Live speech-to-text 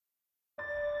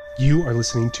You are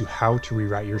listening to How to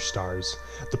Rewrite Your Stars,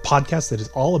 the podcast that is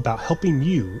all about helping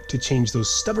you to change those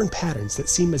stubborn patterns that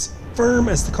seem as firm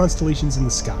as the constellations in the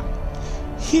sky.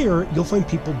 Here, you'll find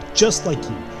people just like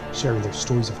you, sharing their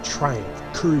stories of triumph,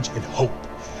 courage, and hope,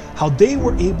 how they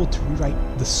were able to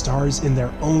rewrite the stars in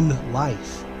their own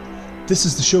life. This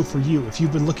is the show for you if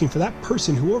you've been looking for that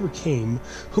person who overcame,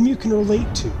 whom you can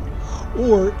relate to,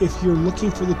 or if you're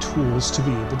looking for the tools to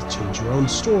be able to change your own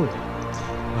story.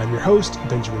 I'm your host,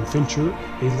 Benjamin Fincher,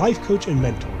 a life coach and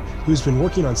mentor who's been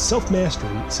working on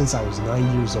self-mastery since I was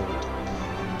 9 years old.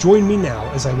 Join me now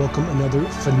as I welcome another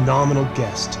phenomenal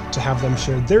guest to have them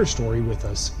share their story with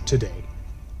us today.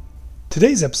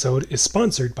 Today's episode is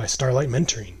sponsored by Starlight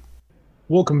Mentoring.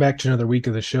 Welcome back to another week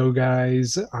of the show,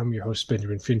 guys. I'm your host,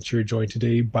 Benjamin Fincher, joined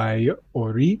today by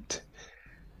Orit.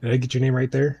 Did I get your name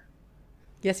right there?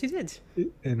 Yes, you did.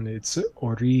 And it's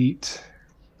Orit.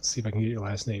 Let's see if I can get your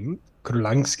last name.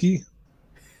 Kruglansky?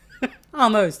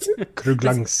 Almost.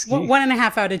 Kruglansky.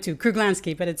 1.5 out of 2.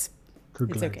 Kruglansky, but it's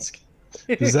okay.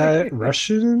 Is that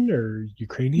Russian or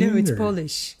Ukrainian? No, it's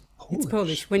Polish. It's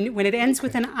Polish. When it ends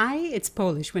with an I, it's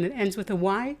Polish. When it ends with a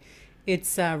Y,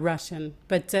 it's Russian.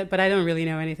 But I don't really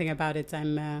know anything about it.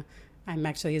 I'm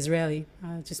actually Israeli.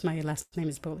 Just my last name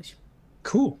is Polish.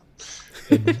 Cool.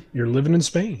 And you're living in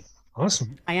Spain.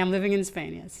 Awesome. I am living in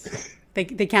Spain. Yes.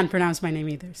 They can't pronounce my name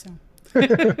either. So.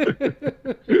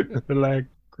 Like,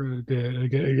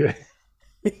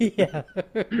 yeah.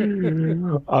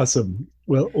 Awesome.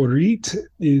 Well, Orit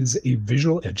is a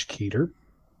visual educator.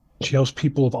 She helps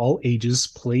people of all ages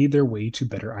play their way to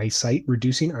better eyesight,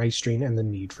 reducing eye strain and the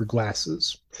need for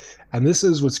glasses. And this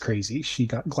is what's crazy. She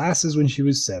got glasses when she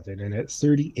was 7, and at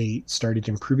 38 started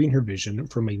improving her vision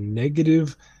from a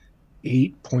negative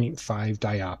 8.5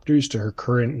 diopters to her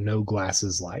current no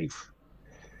glasses life.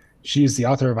 She is the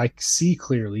author of I See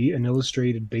Clearly, an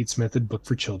illustrated Bates Method book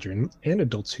for children and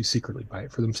adults who secretly buy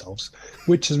it for themselves,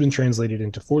 which has been translated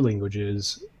into 4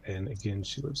 languages. And again,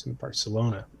 she lives in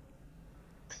Barcelona.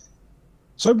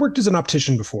 So I've worked as an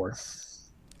optician before.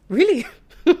 Really?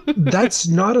 That's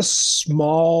not a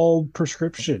small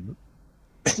prescription.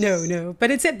 No, but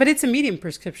it's a medium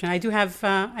prescription. I do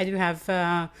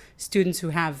have students who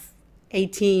have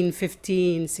 18,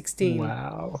 15, 16.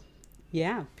 Wow.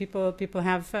 Yeah, people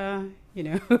have have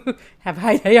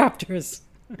high diopters.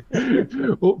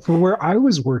 Well, for where I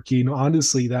was working,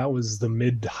 honestly, that was the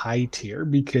mid-high tier,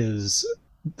 because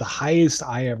the highest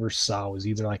I ever saw was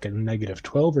either like a negative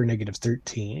 12 or negative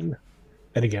 13.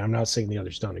 And again, I'm not saying the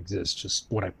others don't exist,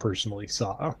 just what I personally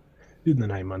saw in the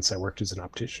 9 months I worked as an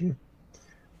optician.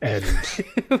 And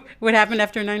what happened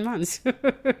after 9 months?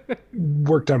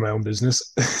 Worked on my own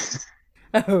business.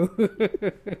 Oh.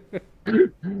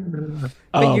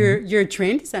 But you're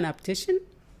trained as an optician?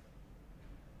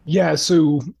 Yeah,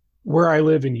 so where I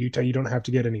live in Utah, you don't have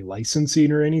to get any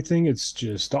licensing or anything. It's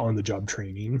just on-the-job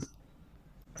training.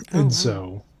 And wow.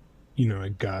 So, I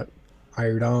got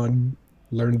hired on,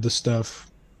 learned the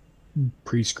stuff,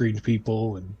 pre-screened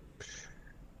people, and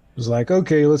was like,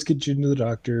 okay, let's get you into the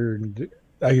doctor.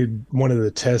 And one of the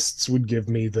tests would give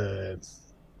me the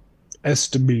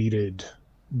estimated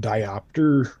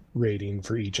diopter rating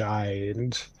for each eye,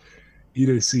 and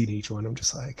seeing each one, I'm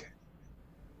just like,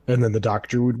 and then the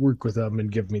doctor would work with them and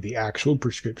give me the actual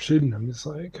prescription. I'm just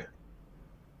like,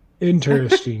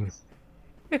 interesting.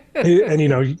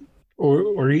 And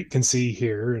or you can see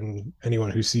here, and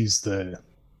anyone who sees the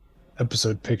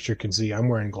episode picture can see I'm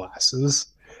wearing glasses,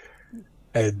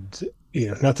 and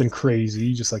nothing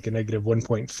crazy, just like a negative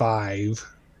 1.5.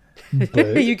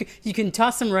 But you can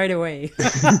toss them right away.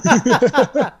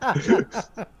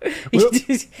 Well,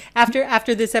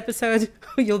 after this episode,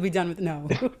 you'll be done with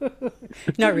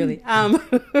not really.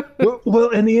 well,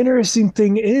 and the interesting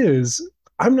thing is,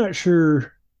 I'm not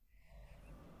sure.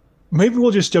 Maybe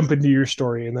we'll just jump into your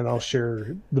story, and then I'll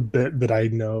share the bit that I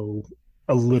know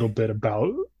a little bit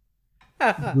about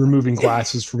removing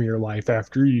glasses from your life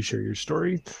after you share your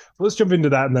story. Let's jump into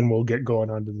that, and then we'll get going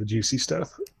on to the juicy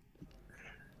stuff.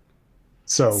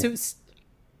 So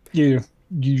you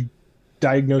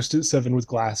diagnosed at 7 with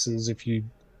glasses, if you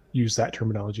use that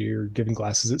terminology, or giving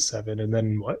glasses at 7, and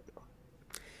then what?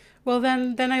 Well,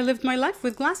 then I lived my life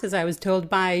with glasses. I was told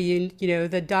by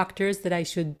the doctors that I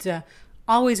should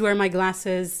always wear my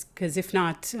glasses, because if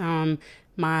not,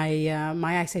 my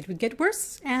eyesight would get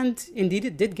worse. And indeed,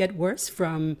 it did get worse.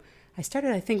 I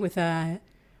started, I think, with a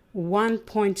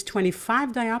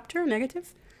 1.25 diopter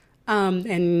negative.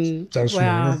 And sounds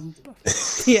familiar.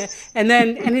 Yeah, and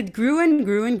it grew and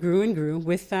grew and grew and grew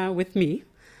with me,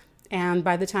 and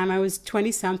by the time I was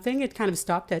 20 something, it kind of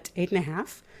stopped at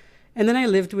 8.5, and then I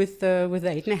lived with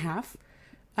 8.5,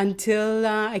 until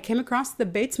I came across the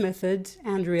Bates method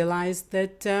and realized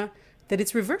that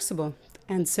it's reversible.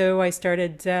 And so I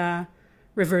started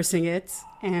reversing it,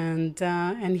 and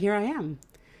here I am.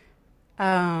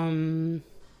 Um,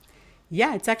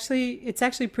 yeah, it's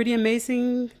actually pretty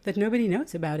amazing that nobody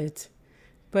knows about it.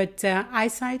 But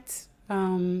eyesight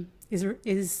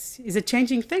is a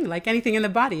changing thing, like anything in the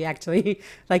body, actually,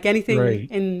 like anything Right.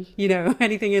 in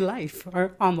anything in life,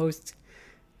 or almost.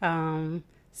 Um,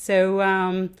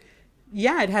 so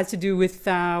yeah, it has to do with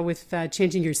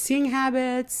changing your seeing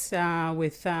habits,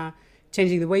 with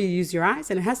changing the way you use your eyes,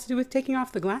 and it has to do with taking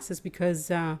off the glasses because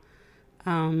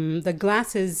the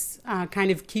glasses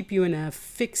kind of keep you in a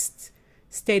fixed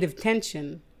state of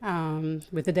tension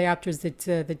with the diopters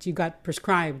that you got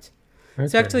prescribed.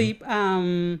 So Okay. actually,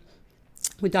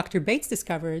 what Dr. Bates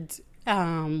discovered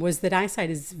was that eyesight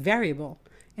is variable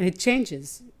and it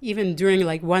changes even during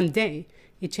like one day.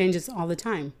 It changes all the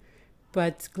time,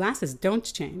 but glasses don't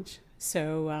change.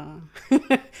 So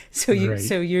Right.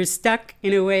 so you're stuck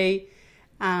in a way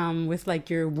with like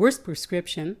your worst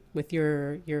prescription with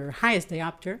your highest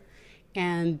diopter,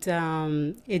 and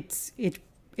it's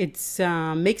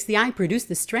makes the eye produce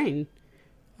the strain.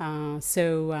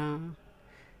 So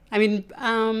I mean,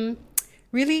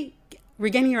 really,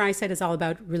 regaining your eyesight is all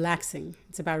about relaxing.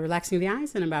 It's about relaxing the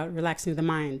eyes and about relaxing the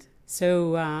mind.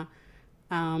 So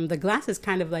the glasses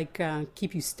kind of like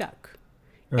keep you stuck,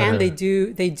 and they Uh,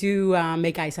 do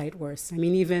make eyesight worse. I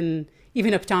mean, even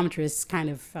optometrists kind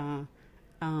of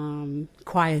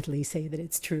quietly say that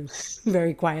it's true,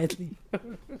 very quietly.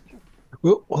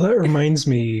 well, that reminds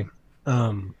me.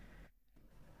 Um,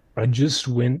 I just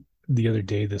went the other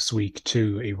day this week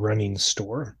to a running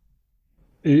store.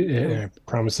 Oh, I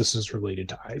promise this is related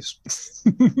to eyes.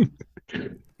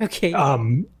 okay.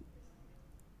 um,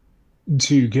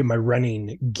 to get my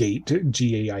running gait,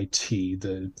 GAIT,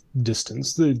 the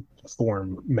distance, the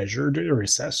form measured or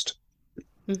assessed.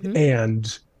 Mm-hmm.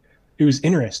 And it was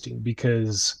interesting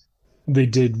because they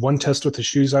did one test with the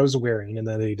shoes I was wearing, and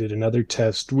then they did another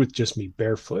test with just me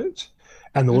barefoot.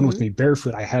 And the one with Mm-hmm. me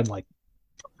barefoot, I had like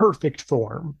perfect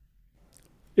form.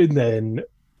 And then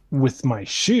with my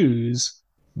shoes,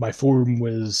 my form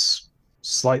was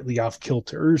slightly off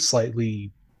kilter,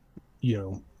 slightly,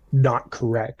 not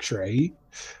correct, right?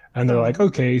 And they're like, Oh.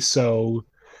 okay, so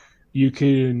you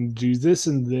can do this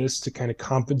and this to kind of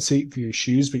compensate for your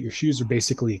shoes, but your shoes are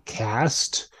basically a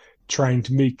cast trying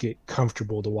to make it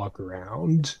comfortable to walk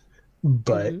around,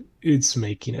 but Mm-hmm. it's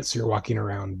making it so you're walking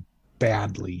around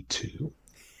badly too.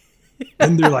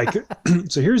 And they're like,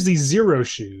 so here's these zero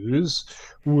shoes,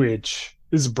 which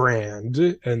is a brand,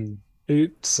 and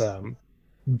it's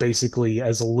basically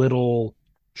as little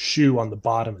shoe on the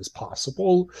bottom as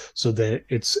possible so that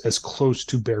it's as close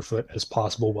to barefoot as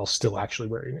possible while still actually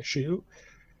wearing a shoe.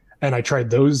 And I tried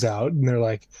those out, and they're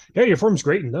like, "Yeah, your form's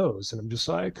great in those." And I'm just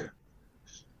like, "Looks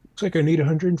like I need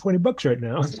 $120 right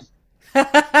now."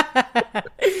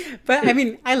 But I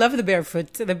mean, I love the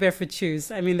barefoot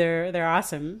shoes. I mean, they're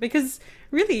awesome because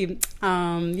really,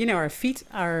 our feet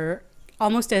are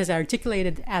almost as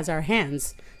articulated as our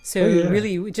hands. Oh So yeah,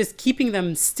 really, just keeping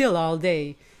them still all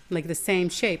day, like the same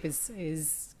shape,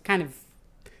 is kind of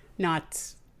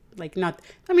not not.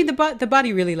 I mean, the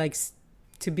body really likes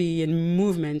to be in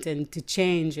movement and to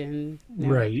change, and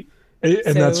right.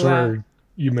 And that's so. where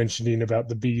you mentioning about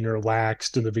the being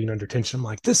relaxed and the being under tension. I'm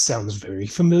like, this sounds very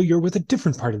familiar with a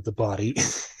different part of the body.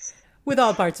 With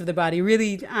all parts of the body,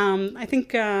 really. I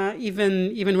think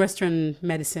even Western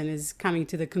medicine is coming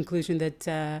to the conclusion that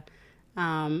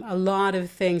a lot of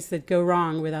things that go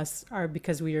wrong with us are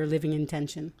because we are living in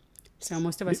tension. So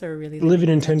most of us are really living Living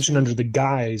in in tension tension. under the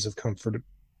guise of comfort.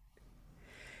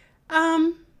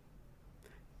 Um,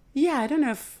 yeah, I don't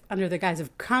know if under the guise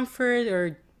of comfort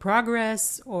or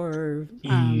progress or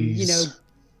Ease.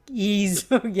 ease.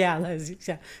 Yeah,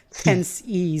 yeah, tense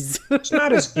ease. It's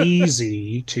not as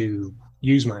easy to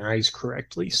use my eyes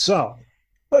correctly. So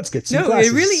let's get some No,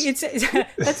 it really glasses. it's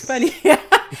that's funny.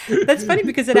 That's funny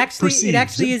because it actually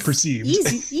is Perceived.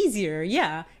 easier.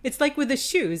 Yeah. It's like with the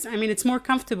shoes. I mean, it's more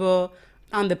comfortable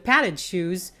on the padded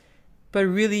shoes, but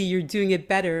really you're doing it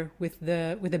better with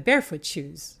the barefoot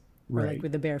shoes or like Right.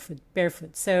 with the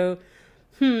barefoot. So,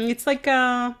 it's like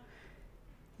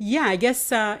yeah, I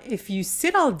guess if you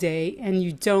sit all day and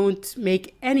you don't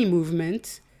make any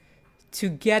movement, to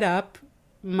get up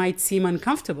might seem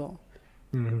uncomfortable,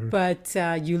 Mhm. but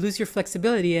you lose your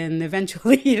flexibility and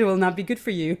eventually it will not be good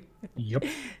for you. Yep.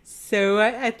 So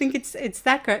I think it's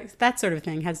that sort of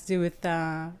thing has to do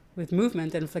with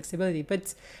movement and flexibility,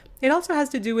 but it also has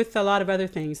to do with a lot of other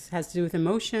things. It has to do with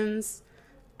emotions.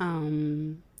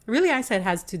 Really, eyesight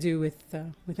has to do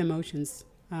with emotions.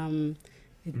 Um,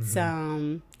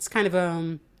 it's kind of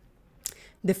a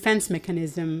defense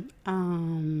mechanism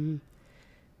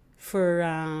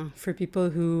for people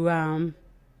who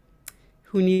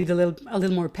need a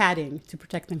little more padding to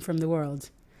protect them from the world.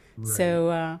 Right.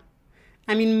 So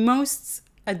I mean, most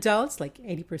adults, like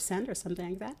 80% or something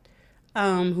like that,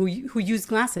 who use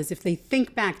glasses, if they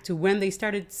think back to when they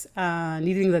started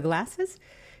needing the glasses,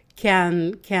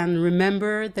 can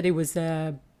remember that it was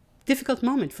a difficult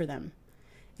moment for them.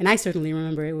 And I certainly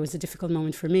remember it was a difficult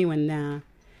moment for me when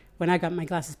I got my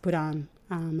glasses put on.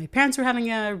 My parents were having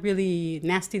a really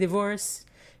nasty divorce,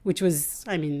 which was,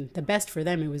 I mean, the best for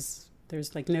them. It was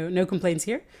there's like no complaints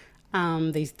here.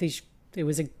 It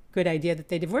was a good idea that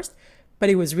they divorced, but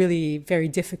it was really very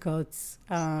difficult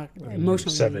When you're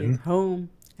emotionally at 7. home,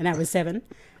 and I was 7.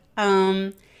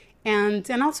 Um, and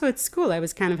also at school, I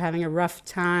was kind of having a rough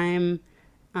time.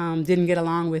 Didn't get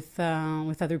along with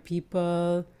other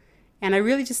people, and I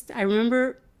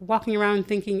remember walking around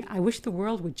thinking, I wish the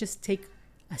world would just take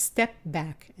a step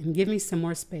back and give me some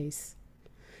more space.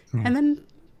 Hmm. And then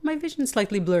my vision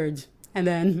slightly blurred, and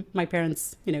then my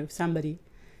parents, somebody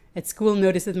at school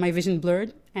noticed that my vision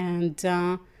blurred, and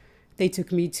they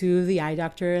took me to the eye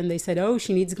doctor, and they said, "Oh,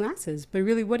 she needs glasses." But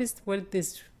really, what is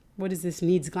this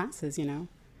needs glasses?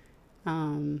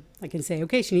 I can say,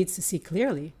 okay, she needs to see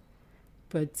clearly,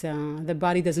 but the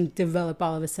body doesn't develop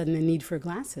all of a sudden a need for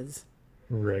glasses.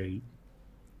 Right.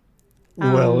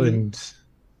 Well, Um, and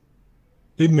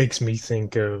it makes me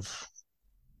think of,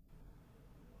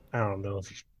 I don't know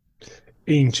if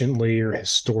anciently or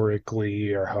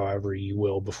historically or however you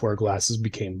will, before glasses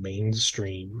became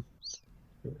mainstream,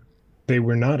 they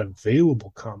were not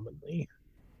available commonly.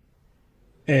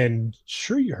 And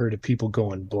sure, you heard of people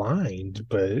going blind,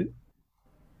 but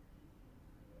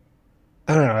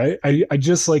I don't know. I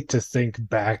just like to think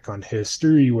back on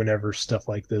history whenever stuff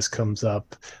like this comes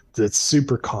up that's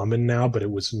super common now, but it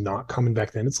was not common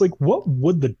back then. It's like, what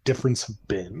would the difference have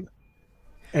been?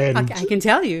 And I can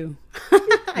tell you.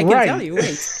 I can tell right. you.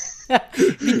 Wait,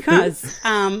 because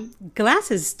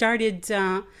glasses started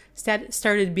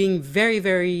being very,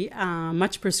 very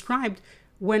much prescribed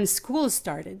when schools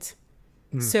started.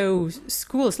 Mm, So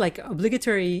schools, like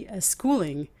obligatory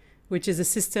schooling, which is a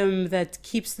system that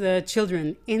keeps the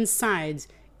children inside,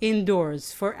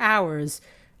 indoors for hours,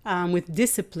 with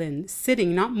discipline,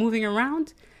 sitting, not moving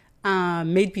around,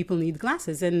 made people need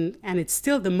glasses, and it's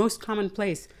still the most common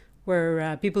place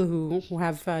where people who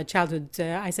have childhood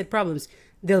eyesight problems,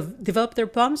 they'll develop their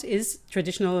problems is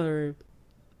traditional or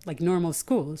like normal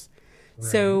schools.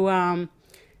 right. So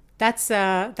that's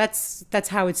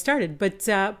how it started. But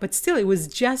still, it was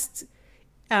just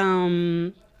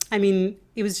I mean,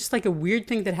 it was just like a weird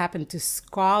thing that happened to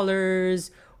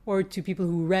scholars or to people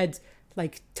who read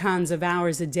like tons of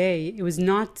hours a day. It was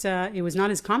not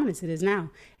as common as it is now,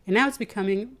 and now it's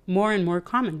becoming more and more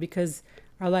common because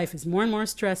our life is more and more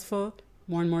stressful,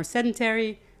 more and more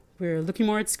sedentary. We're looking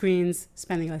more at screens,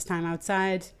 spending less time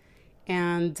outside,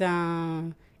 and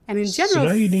in So general,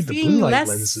 now you need the blue being light less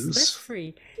lenses.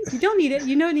 free. You don't need it.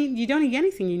 You don't need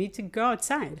anything. You need to go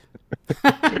outside.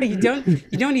 You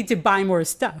don't need to buy more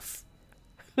stuff.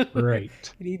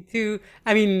 Right. You need to.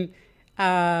 I mean,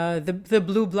 the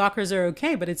blue blockers are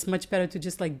okay, but it's much better to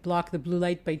just like block the blue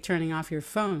light by turning off your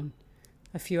phone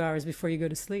a few hours before you go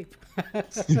to sleep.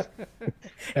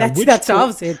 At That which point,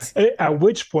 solves it.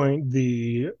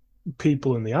 the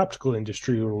people in the optical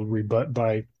industry will rebut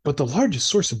by, but the largest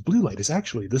source of blue light is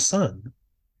actually the sun.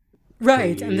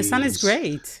 Right, and the sun is Please.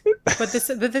 great. But the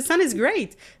sun is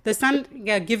great. The sun,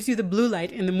 yeah, gives you the blue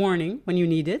light in the morning when you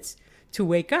need it to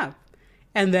wake up,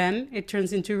 and then it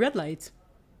turns into red light.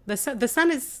 The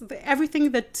sun is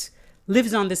everything that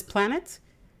lives on this planet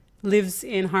lives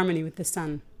in harmony with the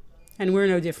sun, and we're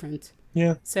no different.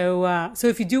 Yeah. So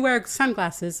if you do wear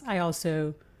sunglasses, I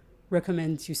also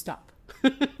recommend you stop.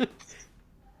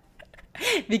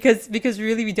 Because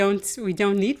really we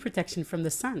don't need protection from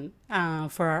the sun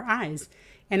for our eyes,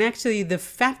 and actually the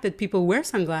fact that people wear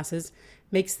sunglasses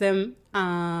makes them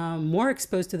more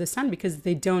exposed to the sun because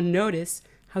they don't notice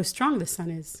how strong the sun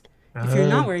is. If you're Uh,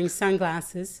 not wearing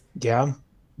sunglasses, yeah.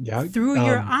 Yeah. through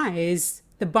your eyes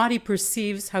the body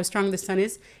perceives how strong the sun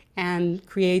is and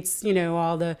creates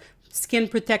all the skin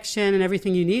protection and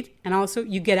everything you need, and also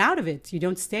you get out of it. You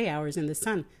don't stay hours in the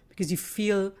sun because you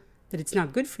feel that it's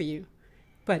not good for you.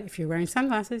 But if you're wearing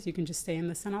sunglasses, you can just stay in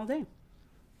the sun all day.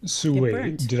 So Get wait,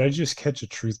 burned. did I just catch a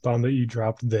truth bomb that you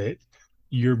dropped that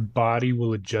your body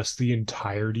will adjust the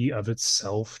entirety of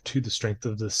itself to the strength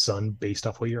of the sun based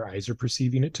off what your eyes are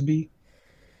perceiving it to be?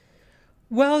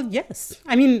 Well, yes.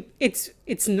 I mean, it's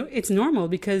normal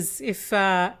because if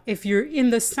you're in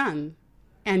the sun,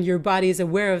 and your body is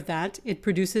aware of that, it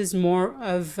produces more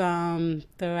of the,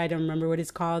 I don't remember what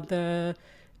it's called, the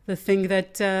thing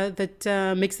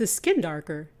that makes the skin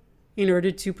darker in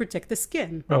order to protect the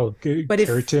skin. Oh, But if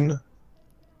keratin,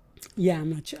 yeah,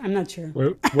 I'm not sure.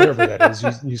 whatever that is.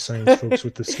 You science folks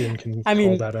with the skin can I call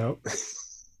mean, that out.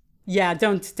 yeah,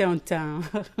 don't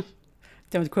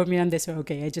don't quote me on this.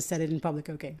 Okay, I just said it in public.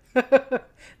 Okay,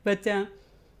 but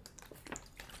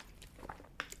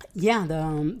yeah,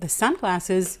 the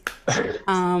sunglasses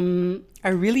are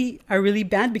really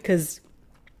bad because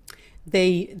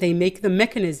they make the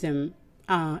mechanism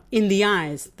in the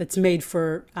eyes that's made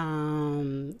for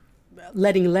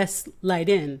letting less light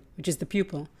in, which is the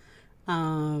pupil,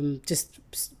 just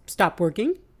stop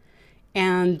working.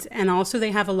 And also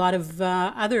they have a lot of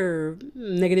other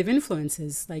negative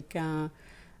influences, like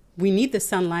we need the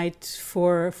sunlight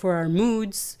for our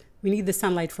moods, we need the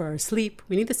sunlight for our sleep,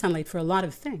 we need the sunlight for a lot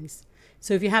of things.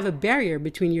 So if you have a barrier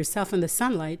between yourself and the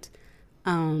sunlight,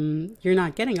 you're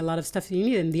not getting a lot of stuff that you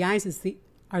need. And the eyes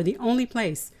are the only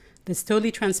place that's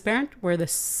totally transparent, where the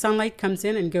sunlight comes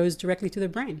in and goes directly to the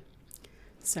brain.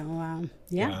 So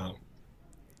yeah. Wow.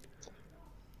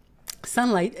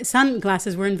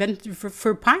 Sunglasses were invented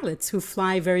for pilots who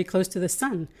fly very close to the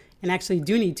sun and actually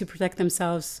do need to protect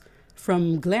themselves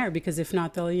from glare, because if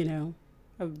not, they'll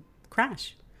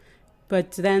crash.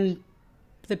 But then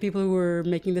the people who were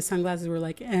making the sunglasses were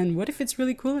like, and what if it's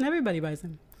really cool and everybody buys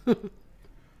them?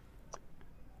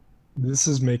 This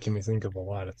is making me think of a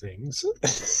lot of things.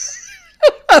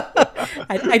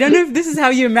 I don't know if this is how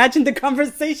you imagined the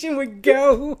conversation would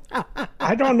go.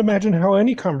 I don't imagine how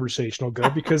any conversation will go,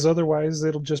 because otherwise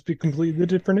it'll just be completely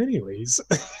different anyways.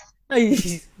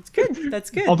 It's good. That's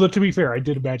good. Although, to be fair, I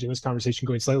did imagine this conversation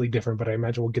going slightly different, but I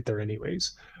imagine we'll get there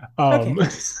anyways. Okay.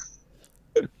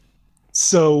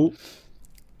 So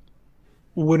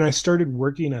when I started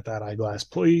working at that eyeglass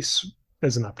place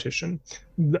as an optician,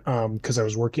 because I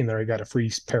was working there, I got a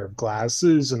free pair of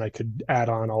glasses and I could add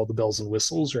on all the bells and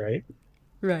whistles, right?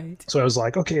 Right. So I was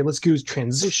like, okay, let's do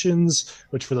transitions,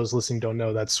 which for those listening don't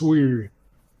know, that's where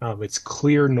it's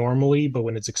clear normally, but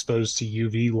when it's exposed to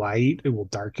UV light, it will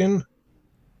darken.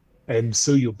 And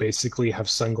so you'll basically have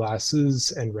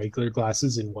sunglasses and regular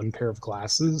glasses in one pair of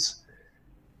glasses.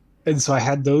 And so I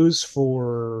had those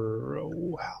for,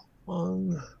 oh, how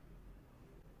long?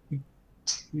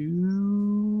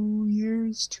 2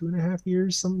 years, 2.5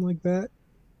 years, something like that.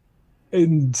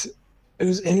 And it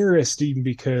was interesting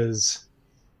because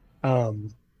um,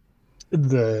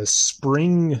 the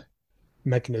spring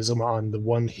mechanism on the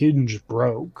one hinge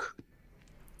broke.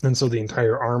 And so the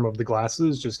entire arm of the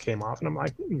glasses just came off. And I'm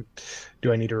like,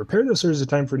 do I need to repair this, or is it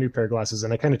time for a new pair of glasses?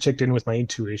 And I kind of checked in with my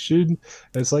intuition. And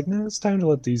it's like, no, it's time to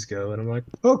let these go. And I'm like,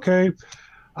 okay.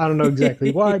 I don't know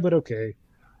exactly why, but okay.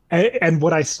 And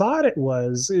what I thought it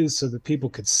was is so that people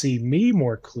could see me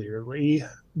more clearly,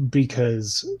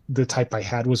 because the type I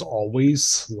had was always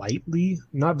slightly,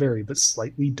 not very, but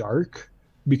slightly dark,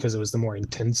 because it was the more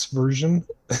intense version.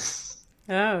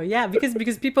 Oh, yeah,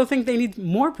 because people think they need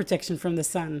more protection from the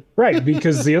sun. Right,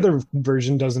 because the other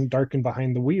version doesn't darken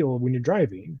behind the wheel when you're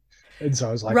driving. And so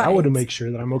I was like, I want to Right. make sure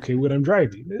that I'm okay when I'm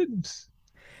driving.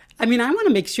 I mean, I want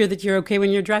to make sure that you're okay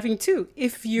when you're driving too.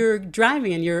 If you're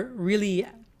driving and you're really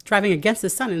driving against the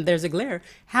sun and there's a glare,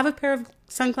 have a pair of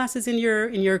sunglasses in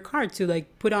your car to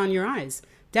like put on your eyes.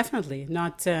 Definitely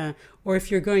not. Or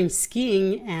if you're going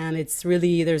skiing and it's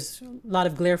really there's a lot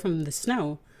of glare from the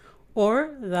snow.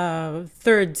 Or the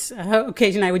third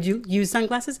occasion I would use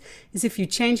sunglasses is if you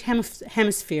change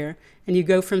hemisphere and you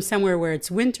go from somewhere where it's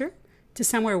winter to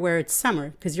somewhere where it's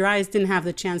summer, because your eyes didn't have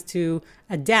the chance to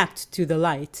adapt to the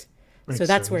light. So Makes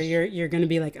that's where sense. you're going to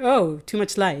be like, oh, too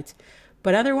much light.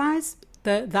 But otherwise,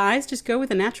 the eyes just go with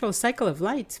the natural cycle of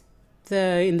light.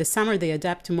 In the summer they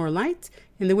adapt to more light.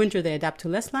 In the winter they adapt to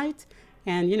less light.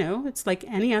 And it's like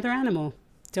any other animal.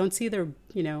 Don't see other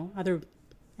other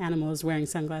animals wearing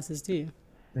sunglasses, do you?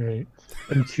 Right.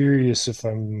 I'm curious if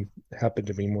I'm happen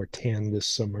to be more tan this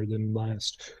summer than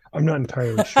last. I'm not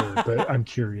entirely sure, but I'm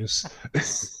curious.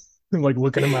 I'm like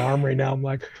looking at my arm right now. I'm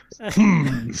like,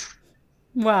 hmm.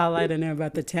 Well, I don't know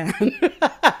about the tan.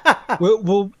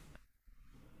 Well,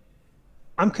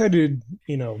 I'm kind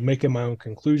of, making my own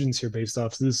conclusions here based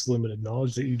off this limited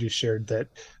knowledge that you just shared, that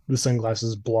the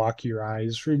sunglasses block your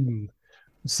eyes from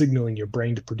signaling your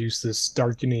brain to produce this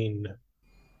darkening,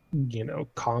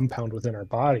 compound within our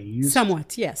bodies,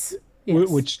 Somewhat, yes. Yes.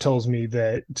 which tells me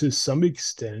that to some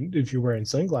extent, if you're wearing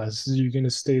sunglasses, you're going to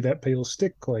stay that pale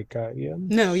stick like I am.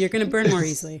 No, you're going to burn more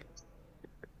easily.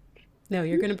 No,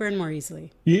 you're going to burn more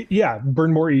easily. Yeah,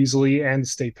 burn more easily and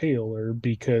stay paler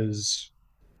because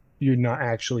you're not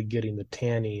actually getting the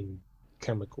tanning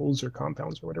chemicals or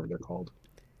compounds or whatever they're called.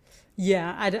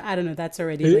 Yeah, I don't know. That's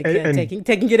already And, like and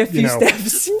taking it a you few know,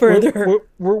 steps we're, further.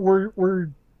 we're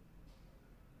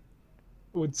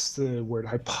what's the word,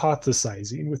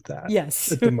 hypothesizing with that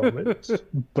Yes. at the moment,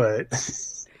 but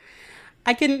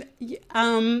I can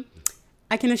um,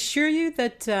 I can assure you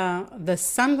that the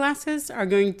sunglasses are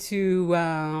going to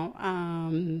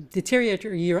deteriorate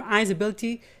your eye's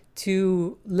ability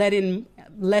to let in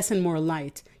less and more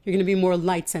light. You're going to be more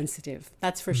light sensitive.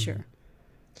 That's for sure.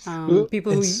 well,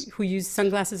 People it's who use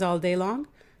sunglasses all day long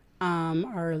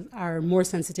are more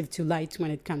sensitive to light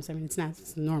when it comes. I mean,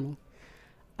 it's normal.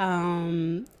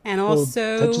 And well,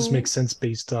 that just also, makes sense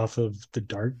based off of the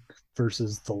dark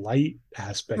versus the light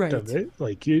aspect of right. it.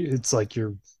 Like it's like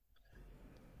you're,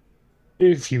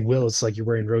 if you will, it's like you're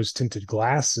wearing rose tinted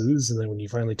glasses, and then when you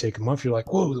finally take them off, you're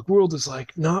like, whoa, the world is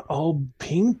like not all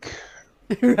pink.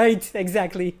 Right,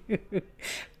 exactly.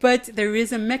 But there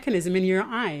is a mechanism in your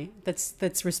eye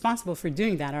that's responsible for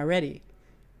doing that already,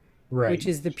 which Right.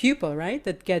 is the pupil, right?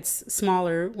 That gets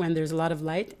smaller when there's a lot of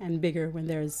light and bigger when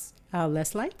there's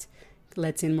less light,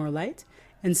 lets in more light.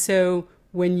 And so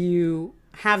when you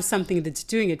have something that's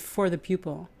doing it for the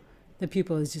pupil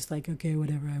is just like, okay,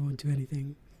 whatever, I won't do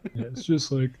anything. Yeah, it's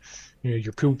just like,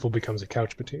 your pupil becomes a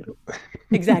couch potato.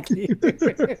 Exactly.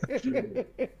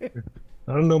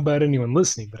 I don't know about anyone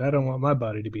listening, but I don't want my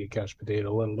body to be a couch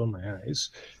potato, let alone my eyes.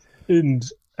 And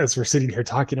as we're sitting here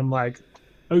talking, I'm like,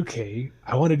 okay,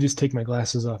 I want to just take my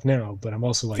glasses off now, but I'm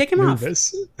also like Take them off.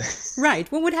 nervous.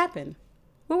 Right. What would happen?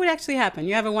 What would actually happen?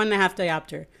 You have a 1.5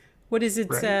 diopter. What is it?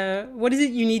 Right. What is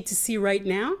it you need to see right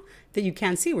now that you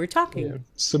can't see? We're talking. Yeah. I'm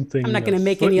Something not a going to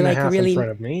make foot any and a like half in really front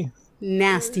of me.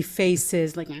 nasty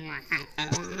faces like.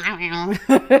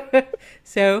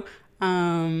 So,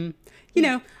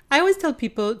 I always tell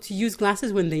people to use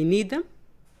glasses when they need them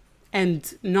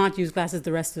and not use glasses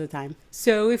the rest of the time.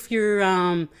 So if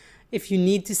you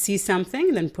need to see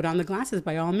something, then put on the glasses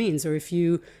by all means. Or if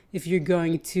you're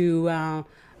going to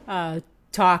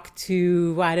talk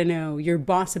to, I don't know, your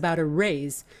boss about a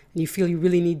raise and you feel you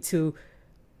really need to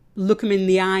look him in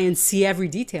the eye and see every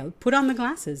detail, put on the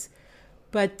glasses.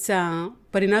 But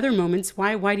in other moments,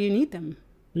 why do you need them?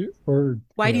 Or,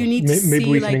 Why do you need to maybe see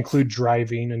we can like include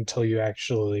driving until you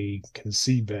actually can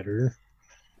see better.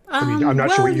 I mean, I'm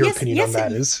not sure well, what your opinion on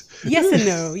that is. yes and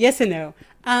no, yes and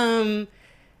no.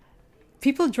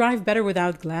 People drive better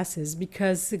without glasses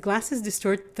because the glasses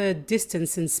distort the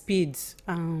distance and speed.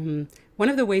 One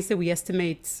of the ways that we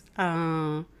estimate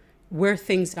where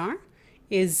things are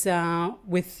is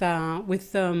with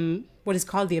what is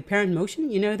called the apparent motion.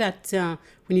 You know that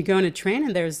when you go on a train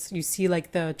and you see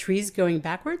like the trees going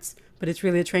backwards, but it's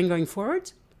really a train going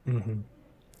forward, Hmm.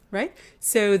 right?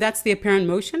 So that's the apparent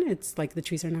motion. It's like the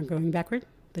trees are not going backward,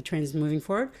 the train is moving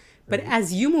forward. But Right.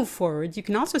 as you move forward, you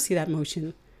can also see that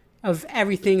motion of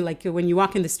everything. Like when you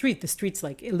walk in the street's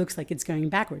like, it looks like it's going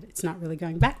backward. It's not really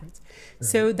going backwards. Right.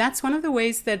 So that's one of the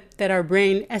ways that our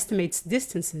brain estimates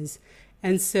distances.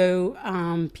 And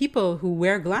so people who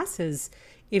wear glasses,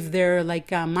 if they're like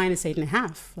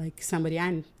 -8.5, like somebody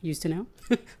I used to know,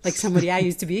 like somebody I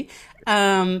used to be,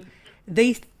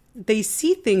 they they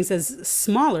see things as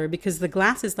smaller because the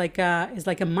glass is like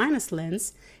a minus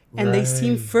lens, and they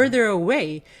seem Right. further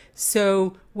away.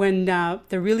 So when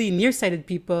the really nearsighted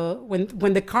people,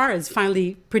 when the car is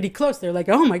finally pretty close, they're like,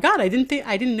 "Oh my God, I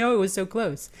didn't know it was so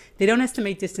close." They don't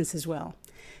estimate distance as well.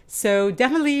 So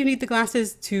definitely you need the glasses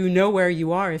to know where you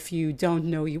are if you don't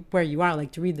know where you are,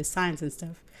 like to read the signs and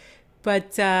stuff.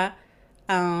 But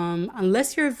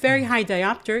unless you're a very high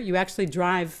diopter, you actually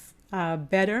drive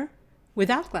better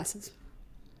without glasses.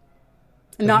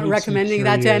 That Not makes me recommending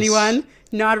that to curious. anyone.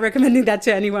 Not recommending that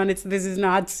to anyone. This is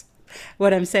not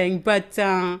what I'm saying. But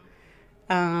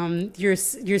your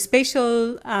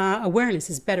spatial awareness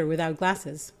is better without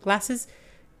glasses. Glasses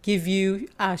give you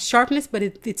sharpness, but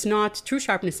it's not true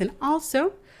sharpness. And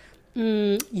also,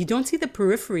 you don't see the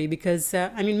periphery because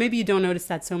I mean maybe you don't notice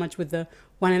that so much with the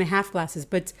 1.5 glasses,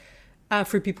 but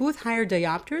for people with higher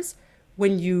diopters,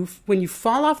 when you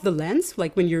fall off the lens,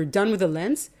 like when you're done with the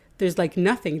lens, there's like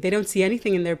nothing. They don't see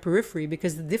anything in their periphery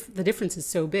because the difference is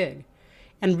so big.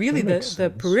 And really, That makes the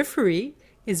sense. periphery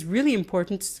is really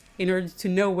important in order to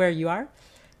know where you are,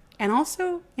 and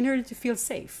also in order to feel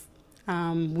safe.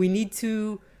 We need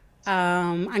to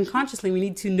unconsciously we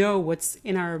need to know what's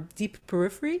in our deep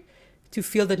periphery to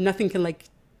feel that nothing can like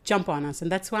jump on us,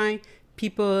 and that's why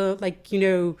people like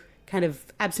kind of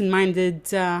absent-minded,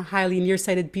 highly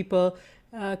nearsighted people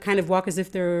kind of walk as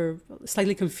if they're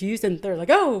slightly confused and they're like,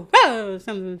 oh,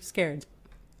 I'm scared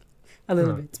a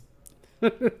little Huh.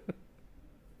 bit.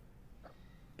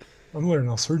 I'm learning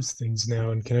all sorts of things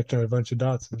now and connecting a bunch of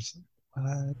dots. I'm just like,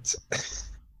 what?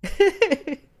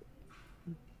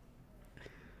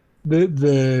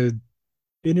 The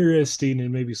interesting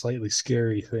and maybe slightly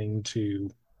scary thing to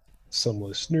some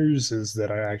listeners is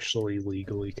that I actually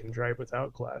legally can drive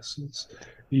without glasses.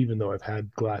 Even though I've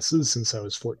had glasses since I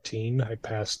was 14, I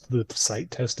passed the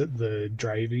sight test at the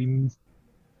driving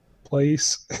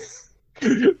place.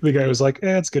 The guy was like,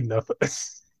 it's good enough.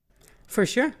 For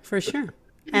sure, for sure.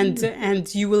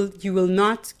 And you will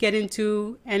not get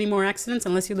into any more accidents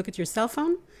unless you look at your cell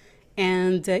phone.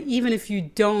 And even if you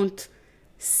don't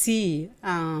see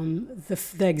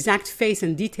the exact face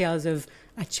and details of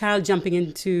a child jumping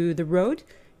into the road,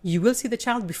 you will see the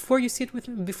child before you see it with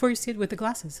the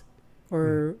glasses,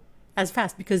 or as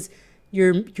fast, because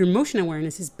your motion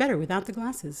awareness is better without the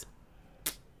glasses.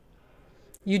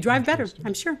 You drive better,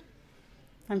 I'm Interesting. sure.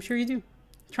 I'm sure you do.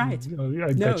 Try it.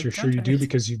 I No, bet you're don't sure you try do it.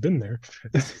 because you've been there.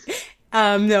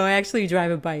 No, I actually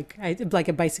drive a bike, like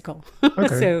a bicycle. Okay,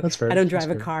 So that's I fair. don't That's drive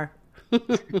a fair. car.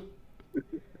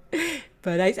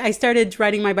 But I started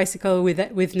riding my bicycle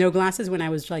with no glasses when I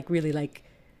was like really like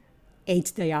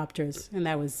 8 diopters, and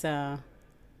that was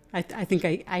I think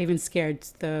I even scared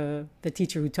the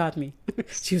teacher who taught me.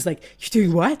 She was like, "You're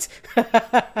doing what?"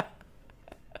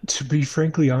 To be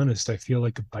frankly honest, I feel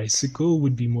like a bicycle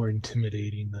would be more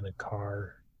intimidating than a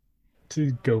car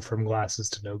to go from glasses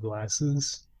to no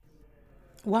glasses.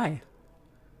 Why?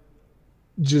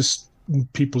 Just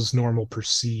people's normal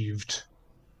perceived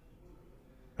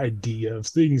idea of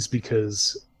things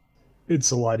because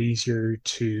it's a lot easier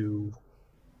to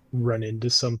run into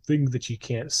something that you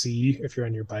can't see if you're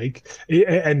on your bike.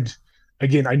 And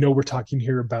again, I know we're talking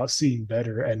here about seeing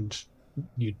better, and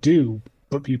you do,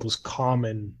 but people's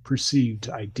common perceived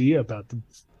idea about the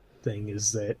thing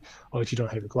is that, oh, if you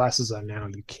don't have your glasses on now,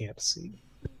 you can't see.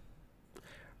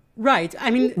 Right.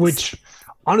 I mean, Which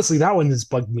honestly, that one has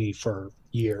bugged me for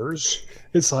years.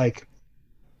 It's like,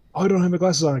 oh, I don't have my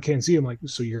glasses on, I can't see. I'm like,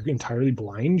 so you're entirely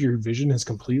blind? Your vision has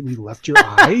completely left your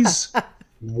eyes?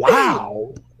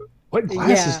 Wow. What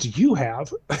glasses yeah. do you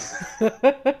have?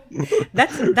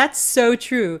 That's so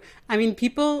true. I mean,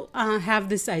 people have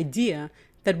this idea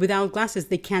that without glasses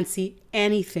they can't see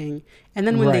anything, and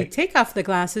then when they Right. take off the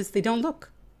glasses, they don't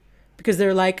look because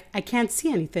they're like, I can't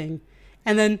see anything.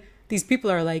 And then these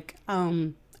people are like,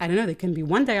 I don't know, they can be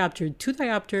 1 diopter, 2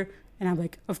 diopter, and I'm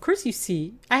like, of course you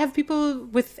see. I have people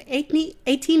with 18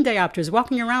 diopters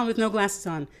walking around with no glasses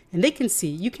on, and they can see.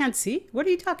 You can't see. What are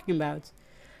you talking about?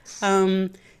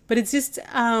 Um, but it's just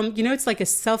it's like a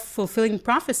self-fulfilling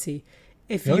prophecy.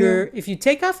 Oh yeah. If you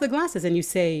take off the glasses and you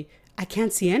say, I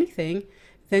can't see anything,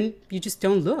 then you just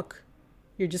don't look.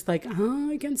 You're just like,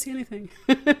 oh, I can't see anything.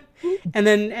 And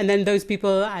then those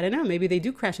people, I don't know, maybe they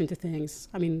do crash into things.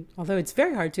 I mean, although it's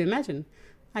very hard to imagine.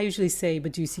 I usually say,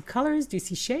 but do you see colors? Do you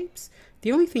see shapes?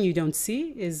 The only thing you don't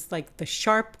see is like the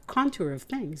sharp contour of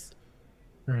things.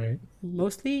 Right.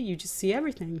 Mostly you just see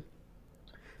everything.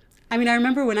 I mean, I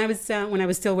remember when I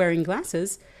was still wearing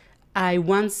glasses, I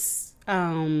once I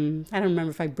don't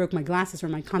remember if I broke my glasses or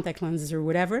my contact lenses or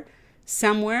whatever,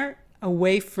 somewhere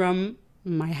away from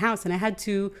my house, and I had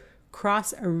to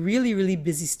cross a really really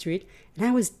busy street, and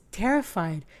I was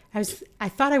terrified. I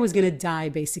thought I was gonna die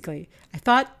basically. I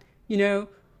thought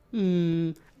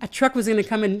a truck was gonna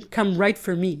come right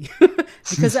for me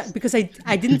because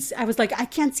I didn't I was like, I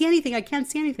can't see anything, I can't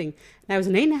see anything, and I was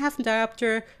an 8.5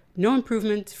 diopter, no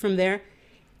improvement from there.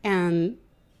 And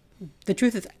the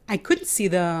truth is, I couldn't see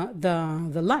the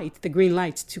light, the green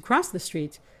light to cross the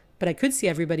street, but I could see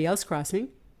everybody else crossing,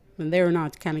 and they were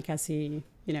not kamikaze,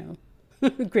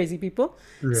 crazy people.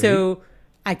 Right. So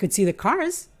I could see the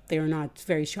cars. They were not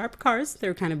very sharp cars. They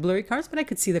were kind of blurry cars, but I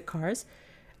could see the cars.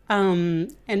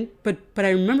 But I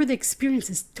remember the experience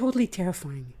is totally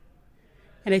terrifying,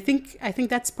 and I think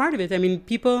that's part of it. I mean,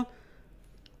 people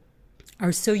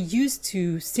are so used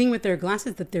to seeing with their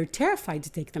glasses that they're terrified to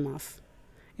take them off.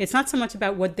 It's not so much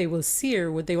about what they will see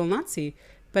or what they will not see,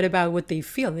 but about what they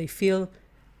feel. They feel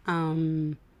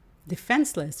um,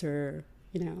 defenseless, or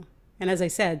And as I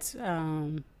said,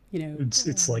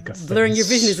 It's like a blurring your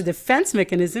vision is a fence. defense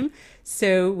mechanism.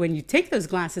 So when you take those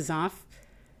glasses off,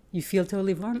 you feel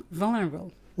totally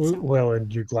vulnerable. So Well,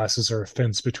 and your glasses are a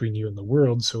fence between you and the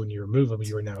world, so when you remove them,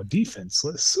 you are now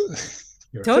defenseless.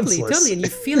 You're totally, totally, fenceless. and you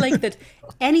feel like that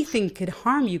anything could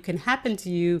harm you, can happen to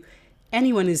you.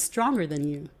 Anyone is stronger than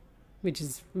you, which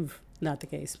is not the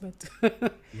case, but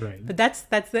Right. but that's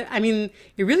the. I mean,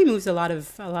 it really moves a lot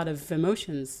of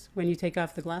emotions when you take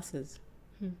off the glasses.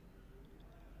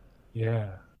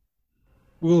 Yeah.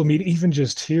 Well, I mean, even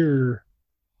just here,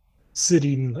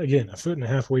 sitting again a foot and a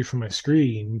half away from my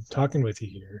screen, talking with you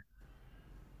here.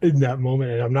 in that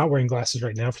moment, and I'm not wearing glasses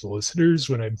right now for the listeners.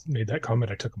 When I made that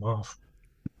comment, I took them off.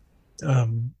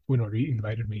 When Ori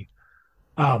invited me,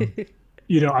 um,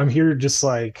 I'm here just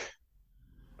like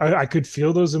I could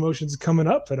feel those emotions coming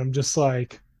up, and I'm just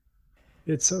like,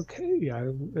 it's okay.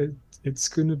 It's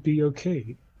gonna be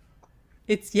okay.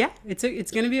 It's yeah, it's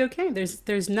going to be okay.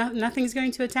 There's nothing's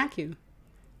going to attack you.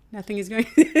 Nothing is going.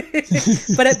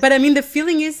 But I mean, the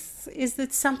feeling is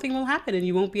that something will happen, and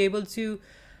you won't be able to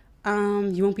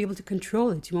control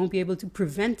it. You won't be able to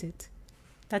prevent it.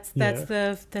 Yeah,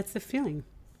 That's the feeling.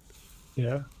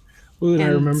 yeah. Well, then I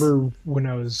And remember when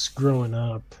I was growing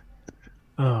up,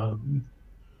 um,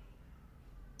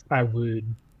 I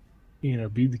would,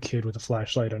 be the kid with a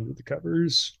flashlight under the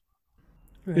covers.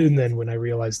 And right. then when I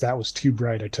realized that was too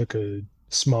bright, I took a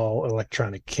small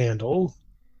electronic candle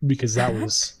because that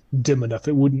was dim enough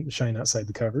it wouldn't shine outside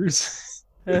the covers.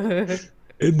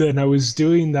 And then I was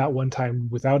doing that one time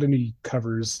without any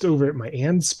covers over at my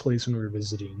aunt's place when we were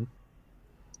visiting.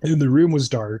 And the room was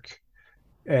dark.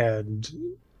 And,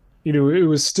 it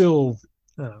was still,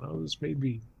 I don't know, it was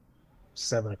maybe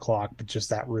 7 o'clock, but just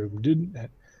that room didn't,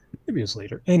 maybe it was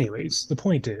later. Anyways, the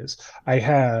point is, I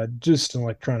had just an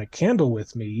electronic candle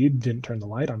with me. You didn't turn the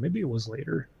light on. Maybe it was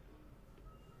later.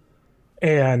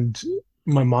 And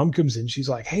my mom comes in. She's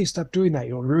like, "Hey, stop doing that.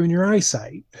 You'll ruin your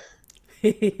eyesight."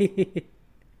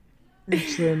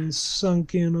 Which then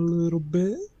sunk in a little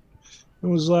bit. It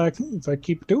was like, if I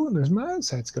keep doing this, my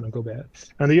eyesight's going to go bad.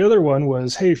 And the other one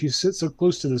was, hey, if you sit so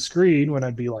close to the screen when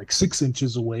I'd be like 6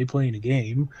 inches away playing a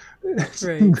game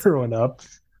Right. growing up,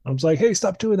 I was like, hey,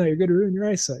 stop doing that. You're going to ruin your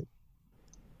eyesight.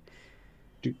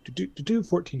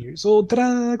 14 years old.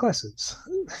 Ta-da, glasses.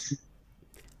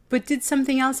 But did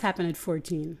something else happen at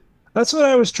 14? That's what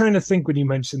I was trying to think when you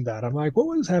mentioned that. I'm like, what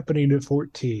was happening at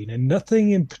 14? And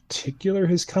nothing in particular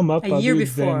has come A up year other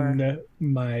before. than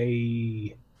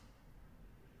my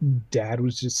dad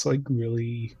was just like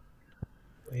really,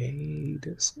 wait,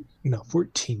 no,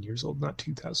 14 years old, not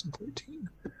 2014.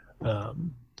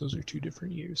 Those are two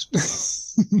different years.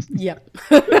 Yep.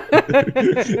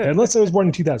 Unless I was born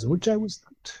in 2000, which I was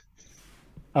not.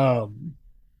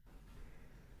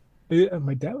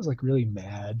 My dad was like really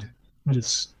mad,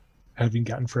 just having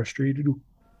gotten frustrated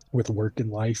with work and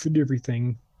life and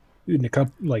everything. In a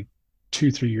couple, like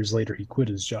 2, 3 years later, he quit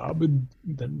his job and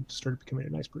then started becoming a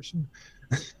nice person.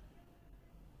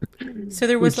 So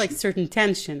there was Which, like certain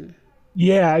tension.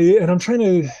 yeah, and I'm trying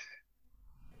to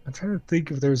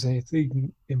think if there's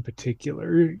anything in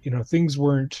particular. Things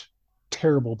weren't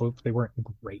terrible, but they weren't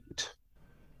great.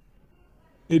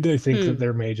 I think that Hmm.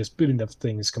 there may just been enough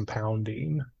things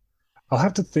compounding. I'll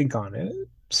have to think on it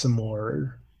some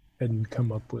more and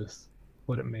come up with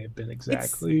what it may have been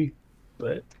It's exactly.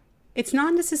 But it's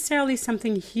not necessarily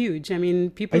something huge. I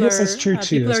mean, I guess that's true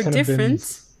too. people That's are kind of been,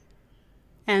 different,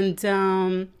 and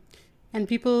um, and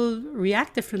people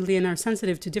react differently and are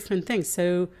sensitive to different things.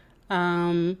 So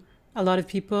um, a lot of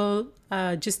people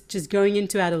just going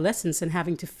into adolescence and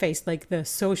having to face like the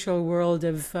social world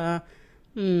of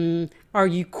are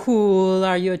you cool?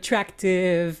 Are you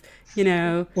attractive? You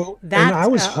know well, and I that.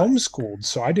 was homeschooled,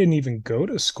 so I didn't even go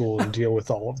to school and deal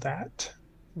with all of that.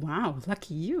 Wow,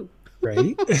 lucky you.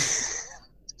 Right.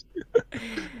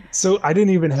 So I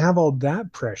didn't even have all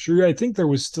that pressure. I think there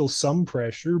was still some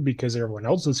pressure because everyone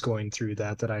else was going through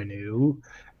that I knew.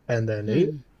 And then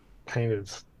it Hmm. kind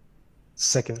of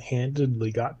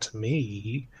second-handedly got to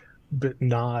me, but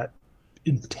not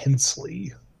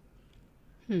intensely.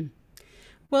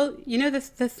 Well,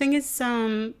 the thing is,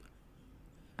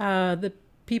 the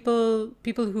people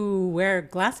who wear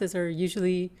glasses are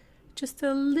usually just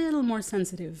a little more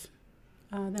sensitive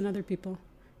than other people,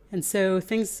 and so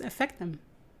things affect them.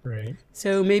 Right.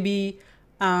 So maybe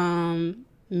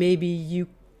you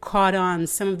caught on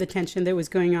some of the tension that was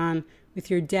going on with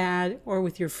your dad or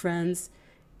with your friends,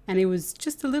 and it was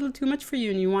just a little too much for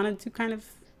you, and you wanted to kind of,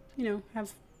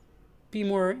 have be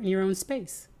more in your own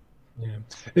space. Yeah.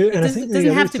 It, And does, it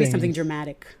doesn't have to be something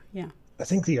dramatic. Yeah. I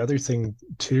think the other thing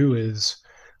too is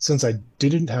since I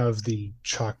didn't have the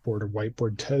chalkboard or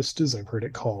whiteboard test, as I've heard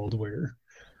it called, where,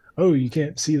 oh, you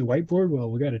can't see the whiteboard?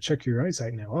 Well, we got to check your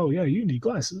eyesight now. Oh, yeah, you need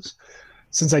glasses.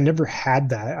 Since I never had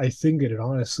that, I think it had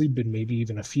honestly been maybe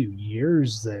even a few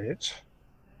years that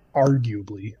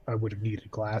arguably I would have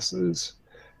needed glasses.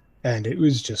 And it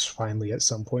was just finally at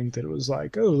some point that it was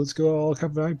like, oh, let's go all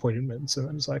have eye appointments. And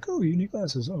then it's like, oh, you need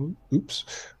glasses. Oh, oops.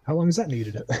 How long has that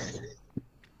needed?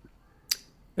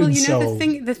 Well, And so,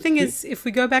 the thing it, is, if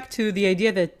we go back to the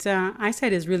idea that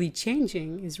eyesight is really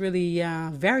changing, is really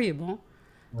variable.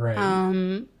 right.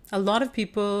 A lot of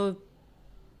people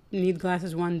need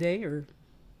glasses one day, or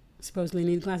supposedly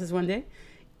need glasses one day,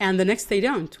 and the next they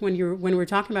don't. When we're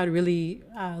talking about really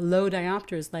low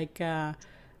diopters, like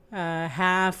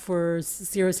half or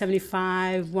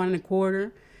 0.75,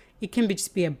 1.25, it can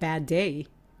just be a bad day.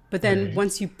 But then Right.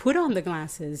 once you put on the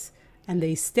glasses and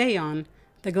they stay on,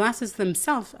 the glasses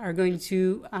themselves are going to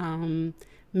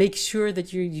make sure that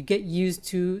you get used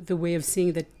to the way of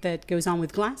seeing that goes on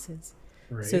with glasses.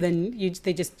 So Right. then you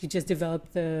just develop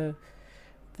the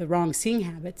wrong seeing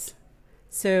habits.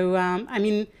 So I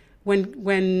mean,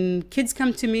 when kids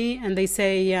come to me and they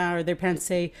say, or their parents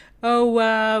say, "Oh,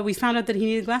 we found out that he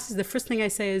needed glasses," the first thing I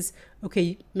say is, "Okay,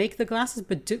 make the glasses,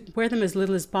 but wear them as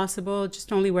little as possible.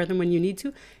 Just only wear them when you need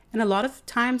to." And a lot of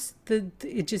times,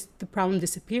 the problem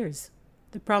disappears.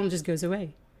 The problem just goes away.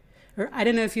 Or I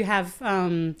don't know if you have.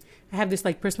 I have this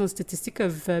like personal statistic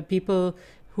of people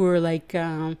who are like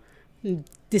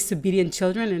disobedient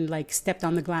children and like stepped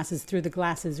on the glasses, threw the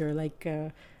glasses, or like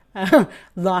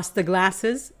lost the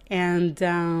glasses, and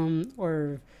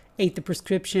or ate the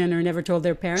prescription, or never told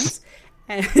their parents.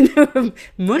 And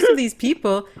most of these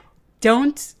people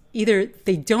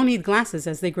they don't need glasses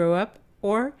as they grow up,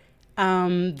 or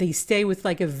they stay with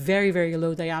like a very, very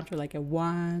low diopter, like a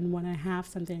 1.5,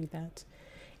 something like that.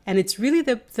 And it's really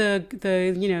the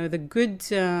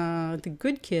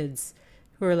good kids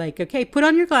who are like, okay, put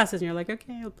on your glasses, and you're like,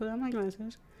 okay, I'll put on my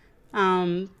glasses.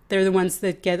 They're the ones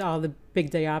that get all the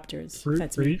big diopters.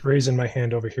 That's me. Raising my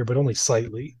hand over here, but only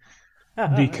slightly,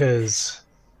 because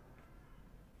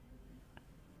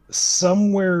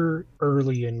somewhere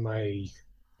early in my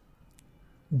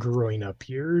growing up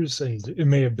years, and it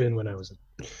may have been when I was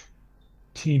a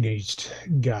teenage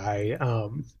guy,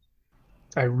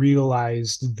 I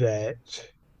realized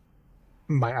that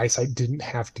my eyesight didn't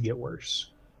have to get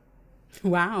worse.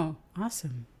 Wow,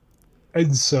 awesome.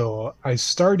 And so I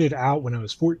started out when I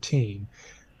was 14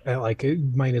 at like a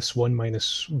 -1,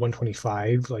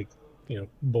 -125, like,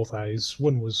 both eyes.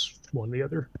 One was one, the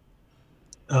other.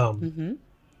 Um, Mm-hmm.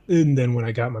 and then when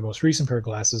I got my most recent pair of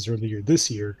glasses earlier this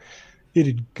year, it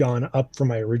had gone up from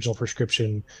my original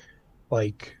prescription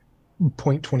like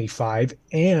 0.25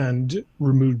 and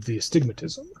removed the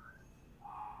astigmatism.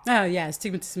 Oh yeah,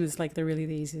 astigmatism is like the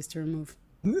easiest to remove.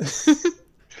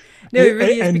 No, it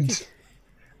really is. and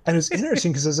and it's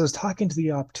interesting because as I was talking to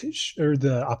the optician or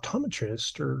the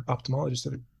optometrist or ophthalmologist,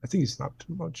 I think he's an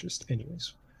ophthalmologist,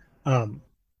 anyways. Um,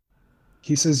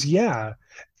 he says, yeah,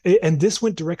 and this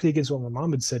went directly against what my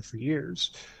mom had said for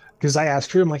years. Because I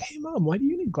asked her, I'm like, hey mom, why do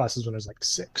you need glasses when I was like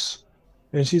 6?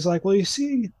 And she's like, well, you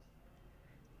see,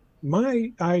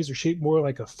 my eyes are shaped more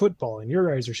like a football, and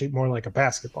your eyes are shaped more like a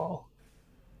basketball.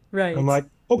 I'm Right, like,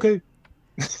 okay.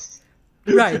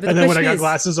 right. But the And then when I question got is,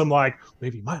 glasses, I'm like,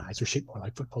 maybe my eyes are shaped more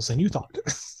like footballs than you thought.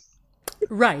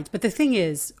 right. But the thing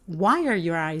is, why are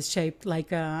your eyes shaped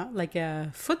like a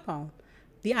football?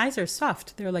 The eyes are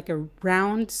soft. They're like a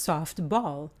round, soft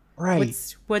ball. Right.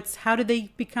 How do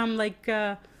they become like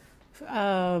like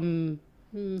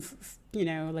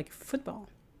football?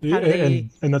 How do they?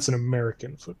 And that's an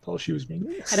American football she was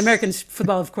meaning. An American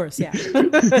football, of course, yeah.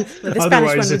 The Spanish one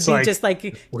Otherwise, would it's be like just like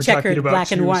we're talking checkered about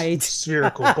black and two white.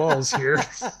 spherical balls here.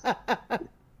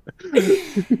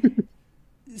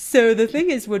 So the thing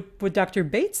is, what Dr.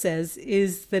 Bates says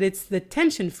is that it's the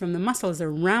tension from the muscles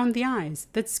around the eyes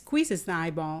that squeezes the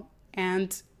eyeball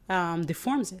and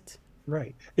deforms it.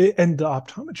 Right. And the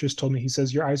optometrist told me, he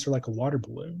says, your eyes are like a water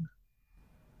balloon.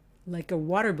 Like a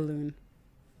water balloon.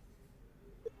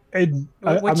 And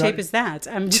What I'm shape not is that?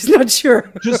 I'm just not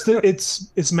sure. just that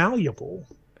it's malleable.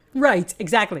 Right,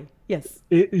 exactly. Yes.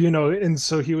 And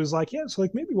so he was like, yeah, so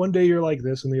like maybe one day you're like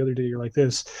this and the other day you're like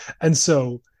this. And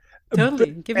so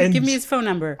Totally. but- Give me his phone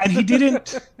number. and he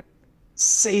didn't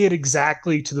say it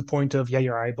exactly to the point of, yeah,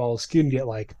 your eyeballs can get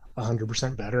like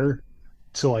 100% better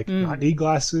to like not need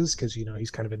glasses, because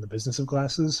he's kind of in the business of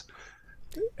glasses.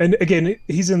 And again,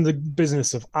 he's in the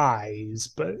business of eyes,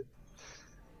 but it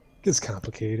gets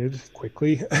complicated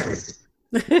quickly.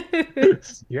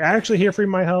 You're actually here for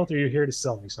my health, or you're here to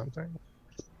sell me something?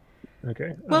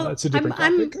 Okay, Well, it's a different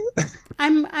I'm topic.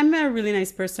 I'm a really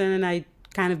nice person, and I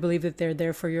kind of believe that they're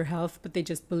there for your health, but they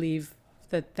just believe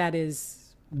that is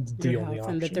The your only health,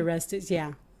 and that the option. rest is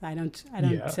Yeah. I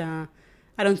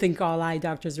don't think all eye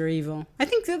doctors are evil. I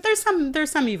think that there's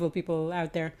some evil people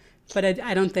out there, but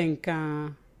I don't think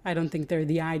they're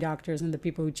the eye doctors and the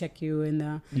people who check you and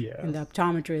the Yeah.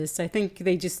 optometrists. I think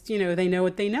they just they know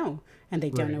what they know, and they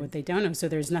don't know Right. what they don't know. So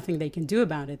there's nothing they can do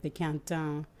about it. They can't.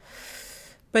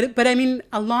 But I mean,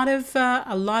 a lot of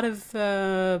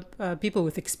people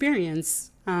with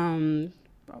experience,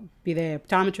 be they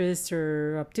optometrists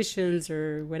or opticians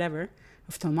or whatever,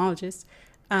 ophthalmologists,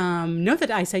 know that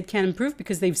eyesight can improve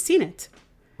because they've seen it.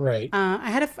 Right. I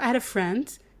had a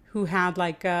friend who had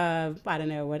like I don't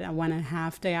know what, a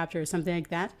 1.5 diopter or something like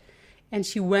that, and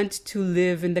she went to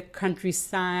live in the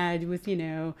countryside with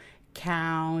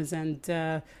cows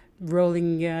and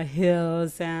rolling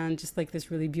hills and just like this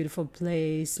really beautiful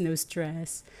place, no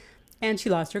stress. And she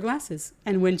lost her glasses.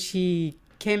 And when she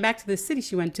came back to the city,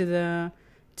 she went to the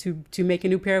to make a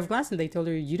new pair of glasses. They told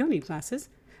her, "You don't need glasses."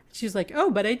 She was like, "Oh,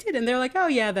 but I did." And they're like, "Oh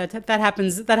yeah, that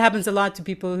happens. That happens a lot to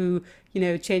people who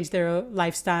change their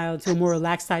lifestyle to a more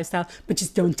relaxed lifestyle, but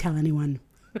just don't tell anyone."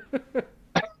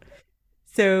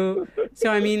 So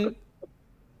I mean,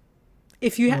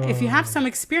 if you have Uh, some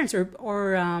experience,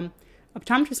 or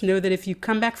optometrists know that if you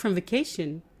come back from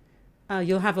vacation,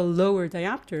 you'll have a lower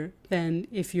diopter than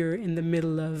if you're in the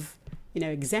middle of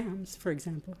exams, for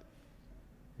example.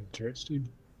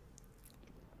 Interesting.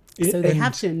 So they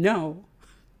have And to know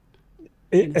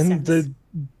in a and sense. the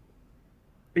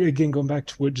again, going back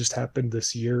to what just happened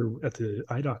this year at the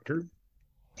eye doctor,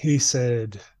 he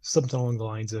said something along the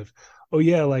lines of, "Oh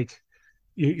yeah, like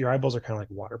your eyeballs are kind of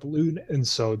like a water balloon, and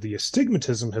so the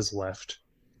astigmatism has left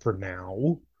for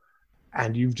now,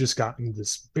 and you've just gotten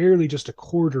this barely just a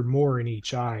quarter more in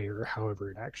each eye, or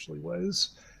however it actually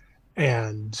was."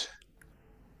 And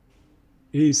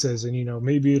he says, and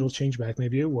maybe it'll change back,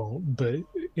 maybe it won't, but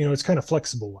it's kind of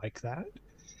flexible like that.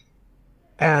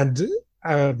 And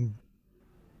um,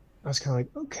 I was kind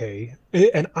of like, okay.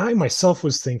 And I myself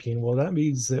was thinking, well, that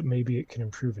means that maybe it can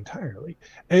improve entirely.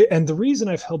 And the reason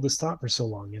I've held this thought for so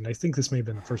long, and I think this may have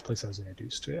been the first place I was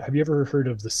introduced to it. Have you ever heard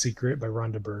of The Secret by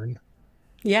Rhonda Byrne?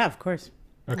 Yeah, of course.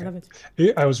 I Okay. love it.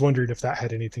 I was wondering if that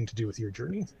had anything to do with your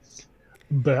journey.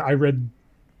 But I read,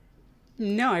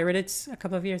 No, I read it a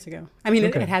couple of years ago. I mean,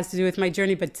 it okay, has to do with my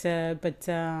journey, but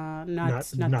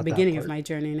not not the not that beginning of part. my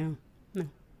journey. No, no.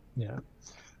 Yeah.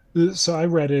 So I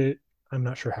read it, I'm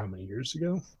not sure how many years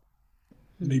ago,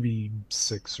 maybe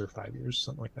 6 or 5 years,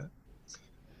 something like that.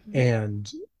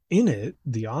 And in it,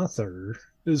 the author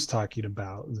is talking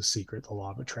about the secret, the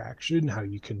law of attraction, how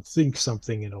you can think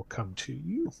something and it'll come to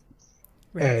you.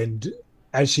 Right. And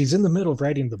as she's in the middle of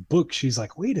writing the book, she's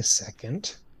like, wait a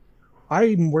second.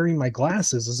 I'm wearing my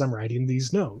glasses as I'm writing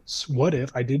these notes. What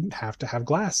if I didn't have to have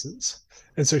glasses?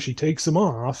 And so she takes them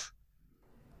off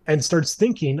and starts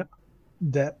thinking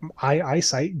that my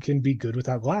eyesight can be good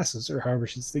without glasses, or however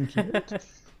she's thinking it.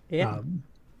 Yeah. Um,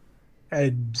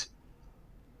 and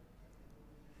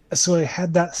so I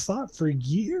had that thought for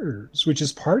years, which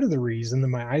is part of the reason that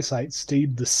my eyesight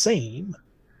stayed the same,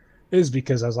 is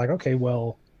because I was like, okay,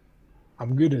 well,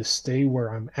 I'm going to stay where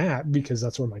I'm at because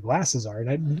that's where my glasses are.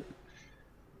 And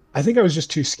I think I was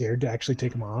just too scared to actually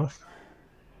take them off.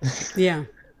 Yeah.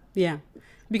 Yeah.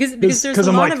 Because there's Because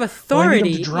a I'm lot of like, well, I need them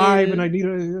authority to drive and I in need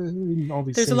all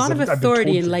these there's a things lot of I've been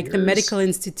authority told in for like the years. medical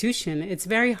institution. It's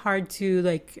very hard to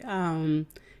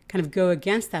kind of go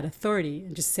against that authority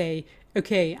and just say,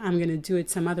 okay, I'm going to do it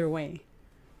some other way.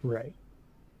 Right.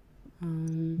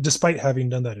 Um, Despite having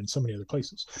done that in so many other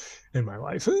places in my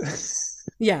life.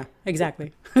 yeah,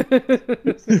 exactly.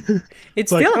 It's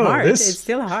It's like, still oh, hard. It's this,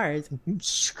 still hard.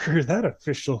 screw that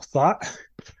official thought.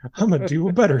 I'm going to do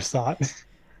a better thought.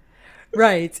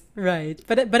 Right, right.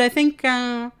 But I think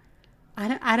I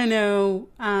don't know.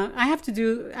 I have to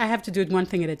do it one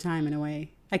thing at a time in a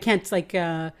way. I can't like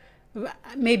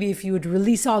maybe if you would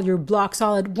release all your blocks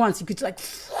all at once, you could like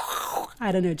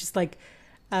I don't know, just like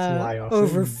Fly off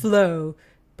and, overflow.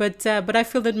 But I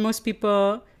feel that most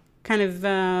people kind of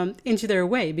inch their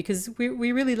way because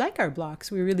we really like our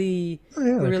blocks. oh,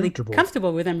 yeah, We're they're really comfortable.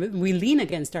 comfortable with them. We lean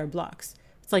against our blocks.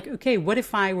 It's like, okay, what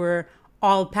if I were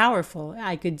all powerful?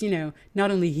 I could,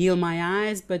 not only heal my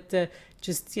eyes, but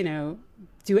just,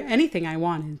 do anything I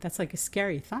wanted. That's like a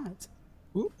scary thought.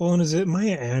 Well, and is it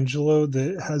Maya Angelou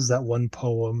that has that one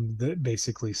poem that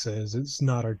basically says it's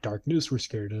not our darkness we're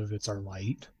scared of, it's our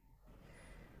light?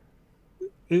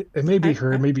 It may be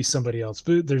her, it I may be somebody else,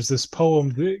 but there's this poem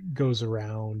that goes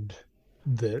around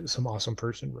that some awesome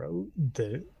person wrote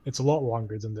that it's a lot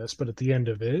longer than this, but at the end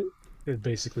of it, it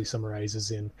basically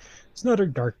summarizes in it's not our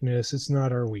darkness, it's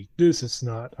not our weakness, it's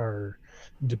not our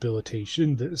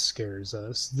debilitation that scares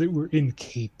us, that we're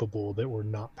incapable, that we're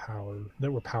not power,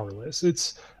 that we're powerless.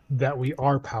 It's that we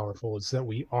are powerful, it's that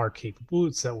we are capable,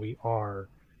 it's that we are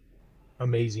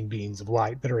amazing beings of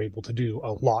light that are able to do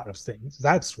a lot of things.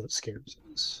 That's what scares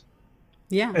us.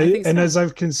 Yeah, I think And so. as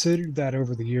I've considered that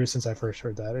over the years since I first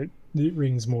heard that, it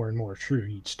rings more and more true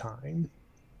each time.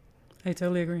 I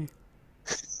totally agree.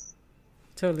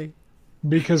 Totally.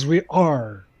 Because we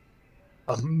are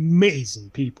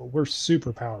amazing people. We're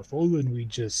super powerful and we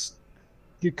just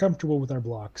get comfortable with our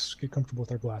blocks, get comfortable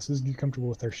with our glasses, get comfortable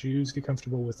with our shoes, get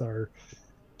comfortable with our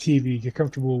TV, get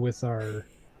comfortable with our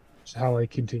how I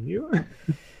continue.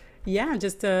 Yeah,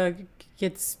 just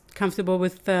gets comfortable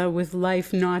with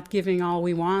life not giving all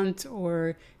we want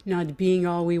or not being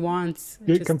all we want.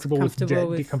 Get Just comfortable with comfortable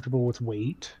debt, get with, comfortable with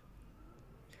weight.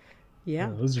 yeah.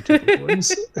 Those are two big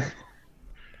ones.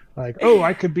 Like, oh,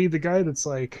 I could be the guy that's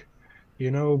like,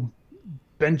 you know,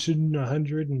 benching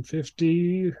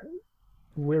 150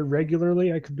 where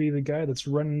regularly. I could be the guy that's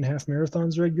running half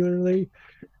marathons regularly.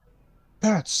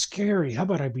 That's scary. How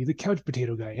about I be the couch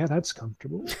potato guy? Yeah, that's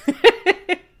comfortable.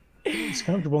 It's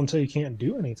comfortable until you can't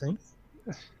do anything.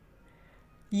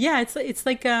 Yeah, it's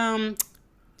like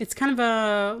it's kind of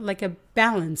a like a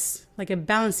balance, like a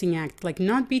balancing act. Like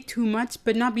not be too much,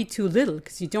 but not be too little,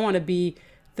 because you don't want to be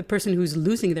the person who's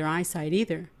losing their eyesight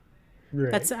either.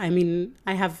 Right. That's I mean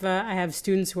I have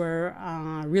students who are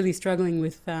really struggling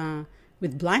with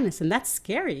blindness, and that's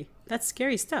scary. That's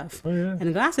scary stuff. Oh yeah.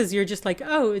 And glasses, you're just like,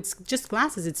 oh, it's just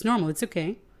glasses. It's normal. It's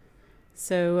okay.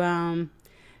 So,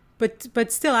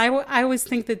 but still, I always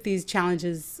think that these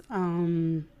challenges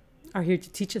are here to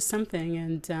teach us something,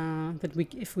 and that we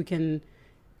if we can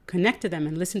connect to them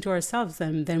and listen to ourselves,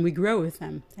 then we grow with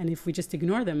them. And if we just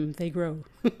ignore them, they grow,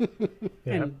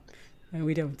 Yeah. and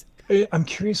we don't. I'm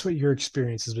curious what your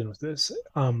experience has been with this.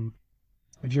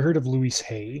 Have you heard of Louise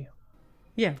Hay?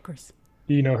 Yeah, of course.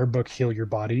 You know her book Heal Your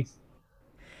Body?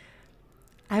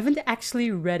 I haven't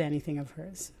actually read anything of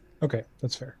hers. Okay,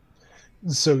 that's fair.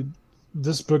 So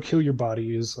this book Heal Your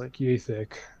Body is like yay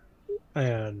thick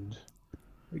and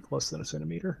like less than a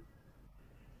centimeter.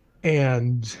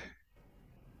 And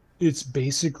it's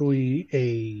basically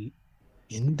a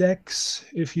index,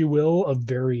 if you will, of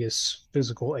various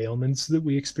physical ailments that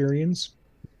we experience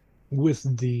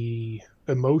with the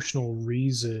emotional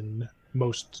reason,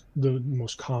 the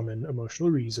most common emotional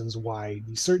reasons why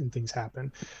these certain things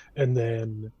happen, and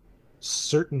then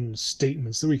certain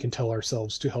statements that we can tell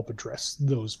ourselves to help address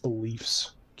those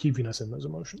beliefs keeping us in those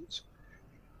emotions.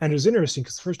 And it was interesting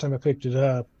because the first time I picked it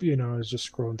up, I was just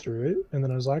scrolling through it, and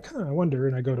then I was like, huh, I wonder.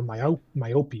 And I go to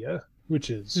myopia, which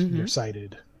is Mm-hmm.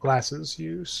 nearsighted glasses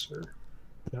use, or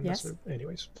not Yes. necessarily,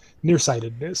 anyways,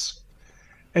 nearsightedness.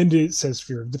 And it says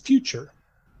fear of the future.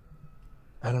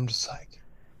 And I'm just like,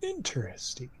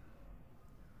 interesting.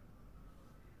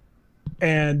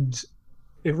 And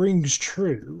it rings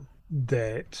true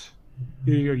that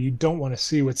you don't want to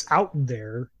see what's out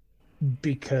there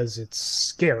because it's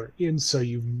scary. And so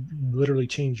you literally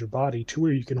change your body to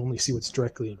where you can only see what's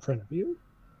directly in front of you.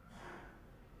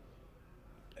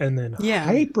 And then Yeah.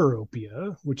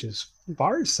 hyperopia, which is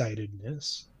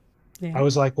farsightedness, I Yeah.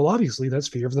 was like, well, obviously that's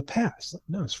fear of the past.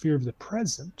 No, it's fear of the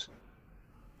present.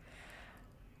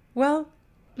 Well,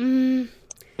 I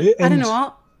don't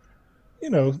know.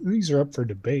 And, these are up for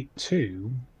debate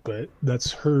too, but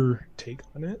that's her take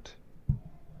on it.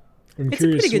 I'm It's a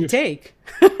pretty curious good if, take.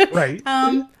 right.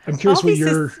 I'm All curious what these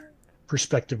your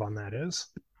perspective on that is.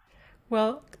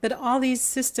 well, that all these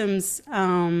systems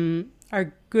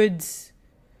are good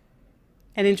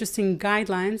and interesting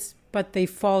guidelines, but they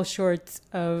fall short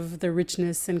of the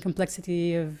richness and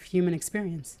complexity of human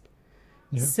experience.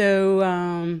 Yeah.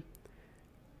 So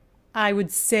I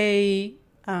would say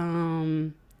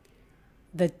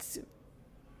that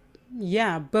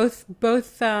yeah, both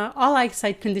all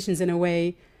eyesight conditions in a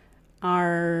way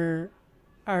are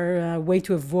a way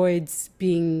to avoid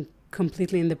being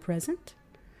completely in the present.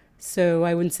 So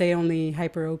I wouldn't say only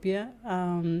hyperopia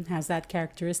has that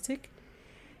characteristic.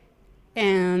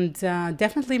 And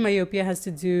definitely myopia has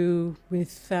to do with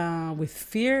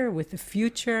fear, with the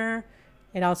future.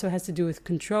 It also has to do with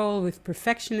control, with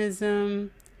perfectionism.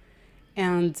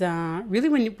 And really,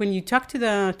 when you talk to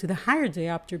the higher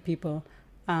diopter people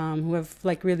who have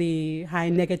like really high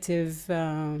negative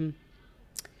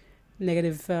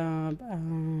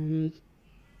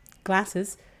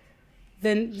glasses,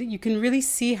 then you can really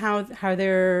see how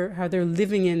they're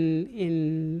living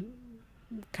in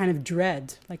kind of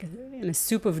dread, like in a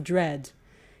soup of dread.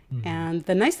 Mm-hmm. And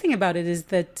the nice thing about it is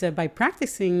that by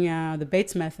practicing the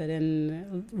Bates method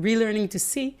and relearning to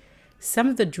see, some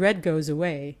of the dread goes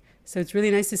away. So it's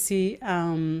really nice to see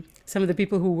some of the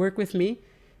people who work with me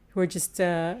who just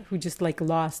like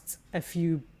lost a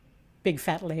few big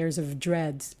fat layers of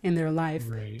dread in their life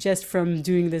Right. just from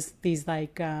doing these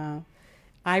like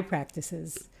eye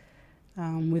practices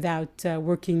without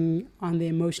working on the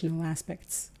emotional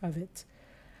aspects of it.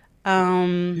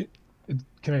 Um,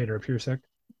 Can I interrupt here a sec?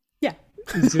 yeah.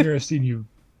 It's interesting you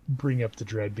bring up the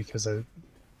dread because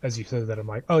as you said that, I'm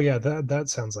like, oh yeah, that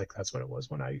sounds like that's what it was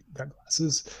when I got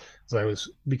glasses. So I was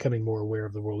becoming more aware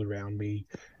of the world around me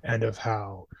and of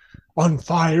how on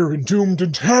fire and doomed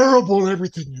and terrible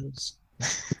everything is.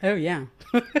 Oh yeah.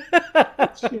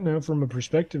 Which, from a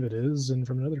perspective it is, and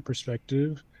from another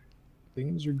perspective,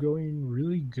 things are going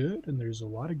really good, and there's a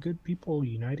lot of good people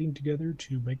uniting together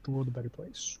to make the world a better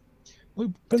place. Well,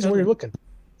 it depends on where you're Totally. looking.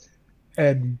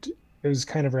 And it was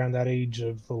kind of around that age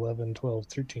of 11, 12,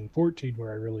 13, 14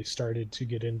 where I really started to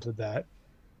get into that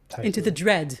type Into the of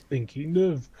dread. thinking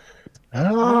of,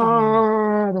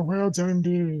 Oh, the world's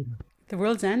ending. the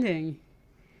world's ending.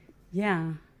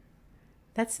 Yeah.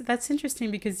 That's interesting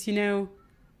because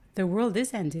the world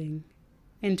is ending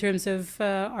in terms of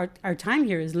our time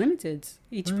here is limited.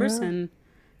 Each Yeah, person,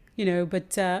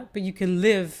 but you can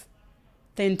live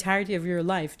the entirety of your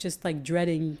life just like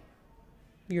dreading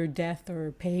your death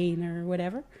or pain or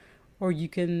whatever, or you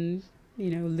can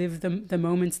live the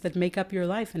moments that make up your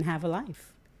life and have a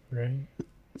life. right.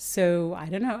 So I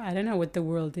don't know what the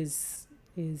world is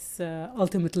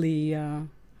ultimately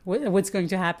what's going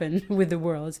to happen with the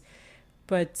world,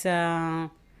 but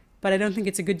but I don't think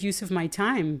it's a good use of my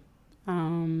time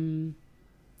um,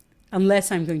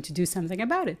 unless I'm going to do something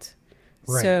about it.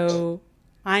 Right. So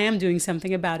I am doing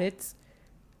something about it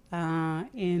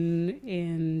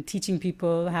in teaching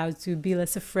people how to be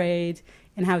less afraid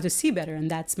and how to see better, and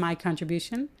that's my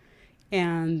contribution.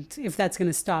 And if that's going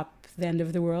to stop the end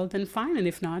of the world, then fine. And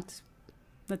if not,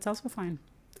 that's also fine.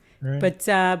 Right. But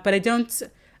I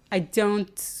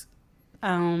don't.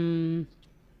 Um,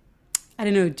 I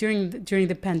don't know. During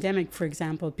the pandemic, for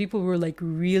example, people were like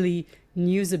really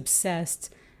news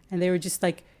obsessed, and they were just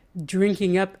like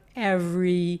drinking up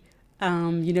every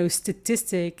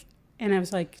statistic. And I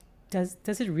was like, does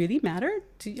it really matter?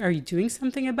 Are you doing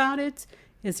something about it?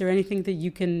 Is there anything that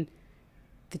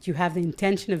you have the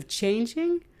intention of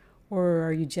changing, or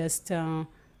are you just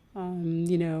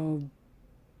you know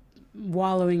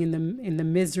wallowing in the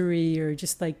misery, or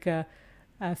just like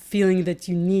feeling that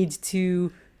you need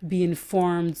to be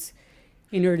informed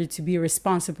in order to be a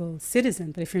responsible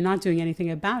citizen? But if you're not doing anything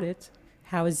about it,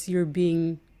 how is your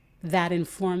being that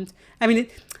informed? I mean,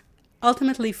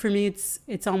 ultimately for me,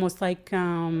 it's almost like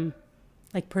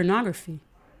pornography,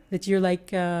 that you're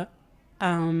like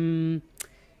um,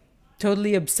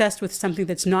 totally obsessed with something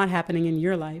that's not happening in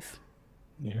your life.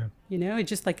 Yeah. It's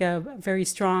just like a very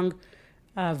strong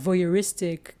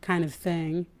voyeuristic kind of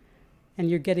thing, and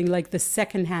you're getting like the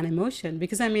secondhand emotion.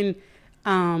 Because I mean,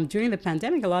 during the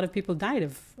pandemic, a lot of people died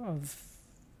of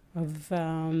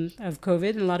COVID,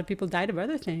 and a lot of people died of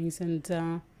other things,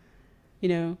 and you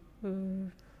know,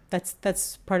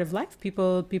 that's part of life.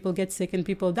 People get sick and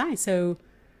people die. So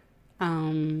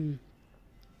um,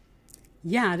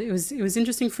 yeah, it was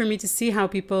interesting for me to see how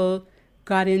people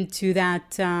got into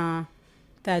that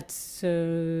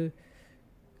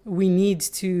we need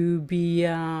to be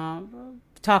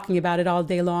talking about it all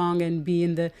day long and be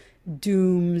in the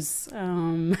dooms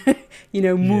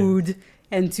Yeah. mood,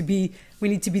 and we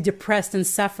need to be depressed and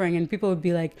suffering, and people would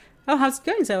be like, oh, how's it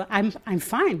going? So I'm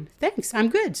fine, thanks, I'm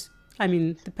good. I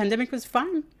mean, the pandemic was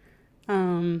fine.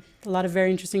 A lot of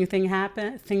very interesting things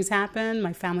happen.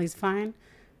 My family's fine.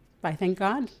 I thank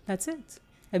God. That's it.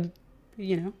 I,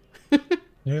 you know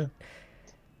Yeah.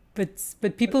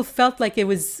 but people felt like it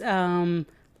was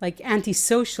like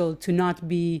antisocial to not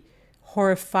be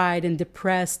horrified and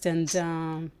depressed, and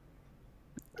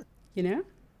you know.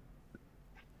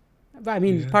 I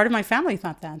mean, Yeah. part of my family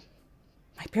thought that.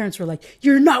 My parents were like,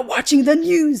 "You're not watching the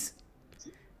news."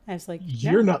 I was like,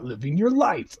 You're "No." not living your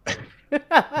life.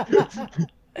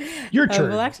 Your Well,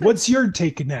 turn. actually, What's your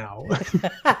take now?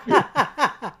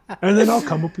 And then I'll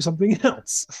come up with something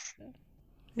else.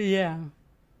 yeah.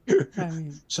 I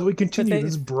mean, Shall we but continue they,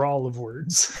 this brawl of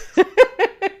words?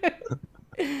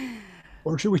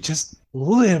 Or should we just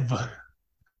live?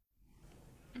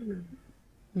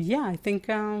 yeah, I think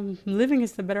living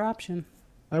is the better option.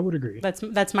 I would agree.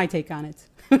 That's my take on it.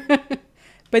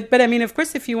 But I mean, of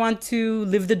course, if you want to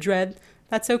live the dread,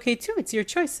 that's okay too. It's your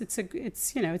choice.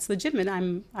 It's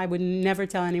legitimate. I would never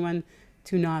tell anyone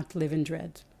to not live in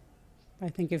dread. I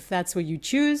think if that's what you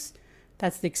choose,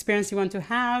 that's the experience you want to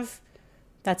have.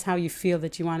 That's how you feel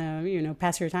that you want to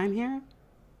pass your time here.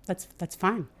 That's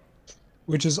fine.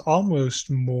 Which is almost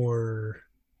more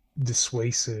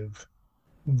dissuasive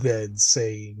than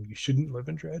saying you shouldn't live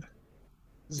in dread.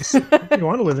 Just, if you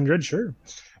want to live in dread, sure.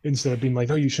 Instead of being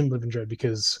like, oh, you shouldn't live in dread,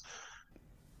 because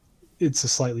it's a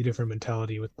slightly different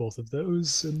mentality with both of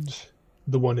those. And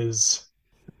the one is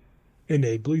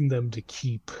enabling them to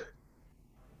keep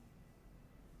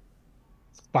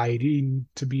fighting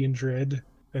to be in dread,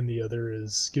 and the other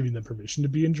is giving them permission to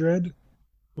be in dread,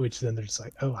 which then they're just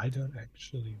like, oh, I don't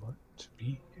actually want to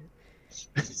be here.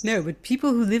 No, but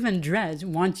people who live in dread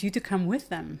want you to come with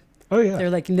them. Oh yeah. They're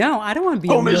like, no, I don't want to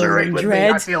be alone Commiserate in with me.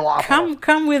 I dread. feel awful.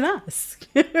 Come with us.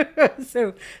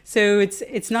 so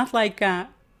it's not like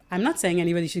I'm not saying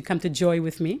anybody should come to Joy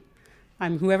with me.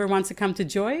 I'm whoever wants to come to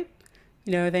Joy.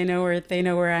 They know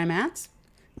where I'm at.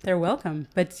 They're welcome.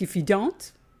 But if you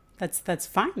don't, that's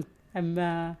fine.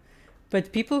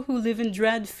 But people who live in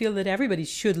dread feel that everybody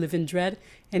should live in dread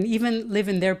and even live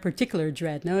in their particular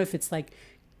dread. No, if it's like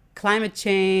climate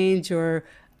change or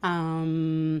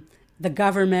the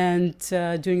government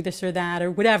doing this or that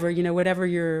or whatever, whatever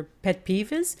your pet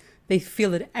peeve is, they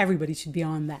feel that everybody should be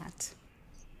on that.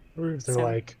 Or if they're So,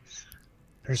 like,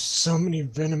 there's so many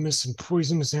venomous and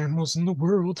poisonous animals in the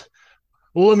world.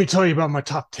 Well, let me tell you about my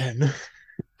top 10.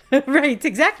 right,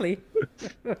 exactly.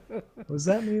 Was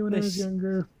that me when I The was sh-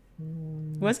 younger?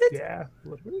 was it? Yeah.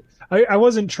 I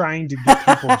wasn't trying to get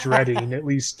people dreading, at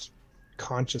least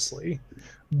consciously,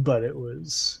 but it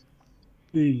was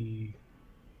the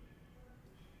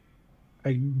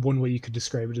one way you could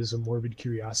describe it as a morbid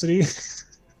curiosity.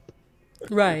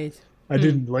 Right. I Hmm.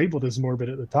 didn't label it as morbid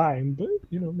at the time, but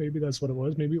maybe that's what it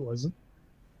was. Maybe it wasn't.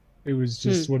 It was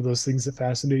Hmm. just one of those things that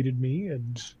fascinated me,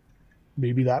 and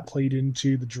maybe that played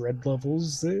into the dread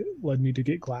levels that led me to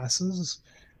get glasses.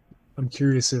 I'm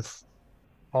curious if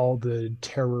all the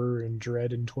terror and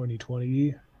dread in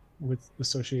 2020 with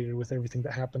associated with everything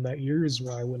that happened that year is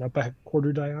why I went up a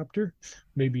quarter diopter.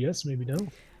 Maybe yes, maybe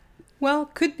no. Well,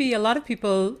 could be a lot of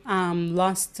people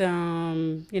lost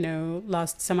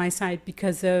some eyesight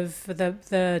because of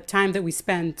the time that we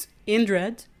spent in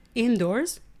dread,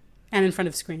 indoors, and in front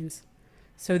of screens.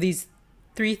 So these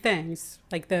three things,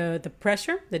 like the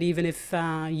pressure, that even if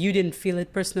you didn't feel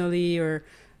it personally or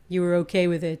you were okay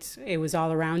with it, it was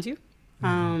all around you.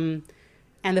 Mm-hmm.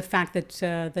 And the fact that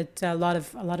a lot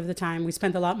of the time we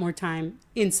spent a lot more time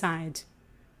inside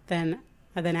than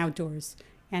outdoors.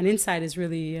 And inside is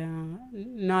really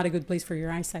not a good place for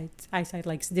your eyesight. Eyesight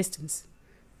likes distance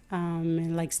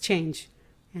and likes change,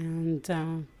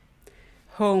 and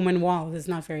home and walls is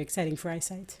not very exciting for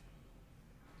eyesight.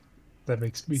 That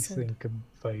makes me So, think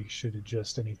if I should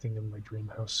adjust anything in my dream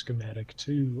house schematic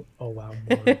to allow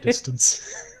more distance.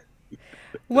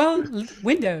 well,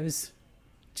 windows.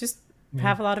 Just Yeah,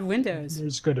 have a lot of windows.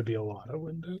 there's going to be a lot of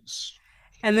windows.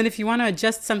 And then if you want to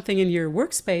adjust something in your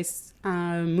workspace,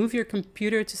 move your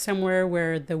computer to somewhere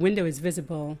where the window is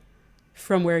visible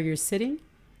from where you're sitting,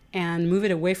 and move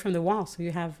it away from the wall so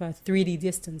you have a 3D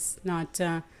distance, not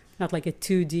like a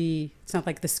 2D. It's not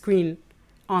like the screen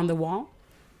on the wall,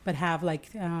 but have like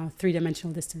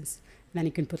three-dimensional distance. And then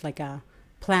you can put like a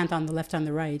plant on the left, on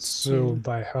the right So to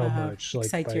by how much?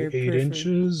 Like excite by your eight periphery.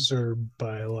 inches or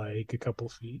by like a couple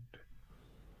feet?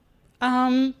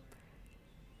 Um,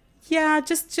 yeah,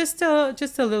 just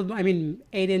a little. I mean,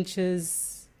 8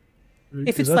 inches.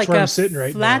 If Because it's that's like where I'm a sitting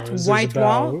right now. flat Is white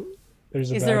wall,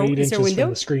 there's is about there a, eight is there a inches from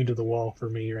the window? screen to the wall for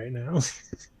me right now.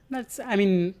 That's. I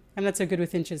mean, I'm not so good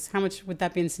with inches. How much would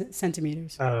that be in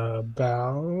centimeters?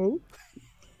 About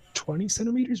 20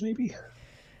 centimeters, maybe.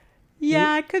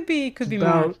 Yeah, it could be. It's Could be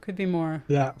more. about Could be more.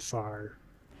 that far.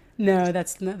 No,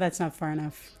 that's not far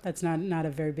enough. That's not a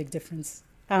very big difference.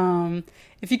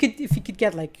 If you could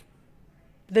get like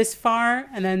this far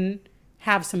and then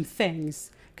have some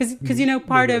things, because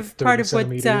part Maybe like of part 30 of what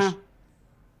centimeters.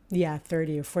 yeah,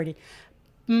 30 or 40.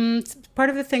 Part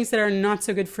of the things that are not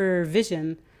so good for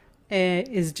vision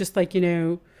is just like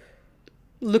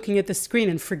looking at the screen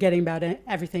and forgetting about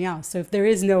everything else. So if there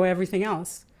is no everything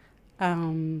else,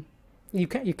 um, you're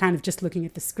kind of just looking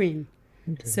at the screen.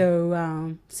 Okay.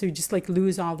 So you just like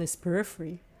lose all this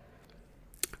periphery.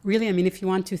 Really, I mean, if you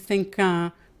want to think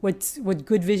what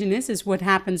good vision is what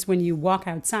happens when you walk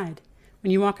outside.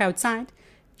 When you walk outside,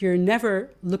 you're never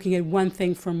looking at one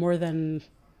thing for more than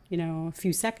a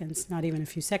few seconds, not even a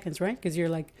few seconds, right? Because you're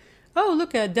like, oh,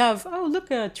 look a dove, oh,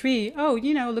 look a tree, oh,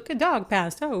 look a dog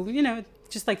passed, oh,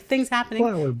 just like things happening.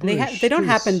 Flower And they bush. don't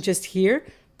happen This. just here;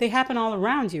 they happen all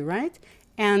around you, right?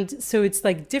 And so it's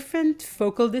like different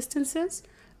focal distances,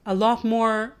 a lot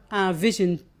more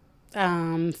vision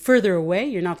further away.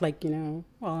 You're not like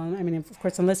well, I mean, of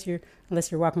course, unless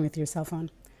you're walking with your cell phone.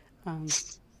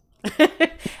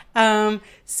 Um,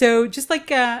 so just like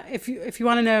if you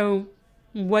want to know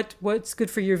what's good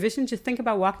for your vision, just think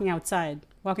about walking outside.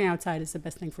 Walking outside is the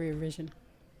best thing for your vision.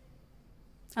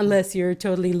 Unless you're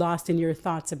totally lost in your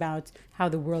thoughts about how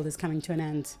the world is coming to an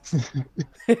end,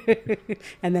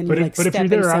 and then you like But if you're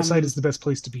step in there, outside some is the best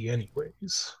place to be,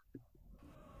 anyways.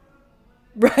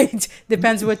 right.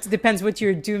 Depends what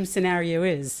your doom scenario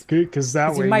is, Because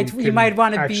that because you way you might you can might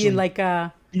want to be in actually like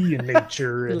a be in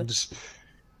nature and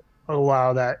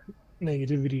allow that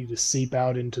negativity to seep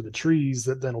out into the trees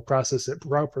that then will process it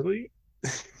properly.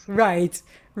 Right,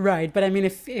 right. But I mean,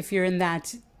 if you're in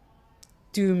that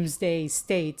doomsday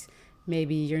state,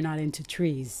 maybe you're not into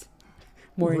trees,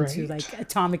 more into Right. like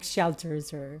atomic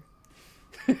shelters or.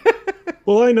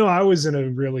 Well, I know I was in a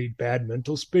really bad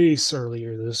mental space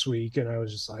earlier this week, and I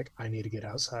was just like, I need to get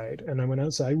outside. And I went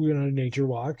outside, we went on a nature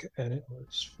walk, and it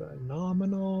was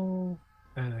phenomenal.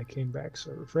 And I came back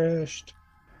so refreshed.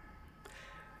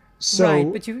 Right,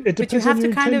 So it but you depends on have to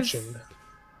your kind of intention.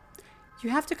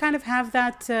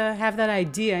 have that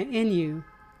idea in you,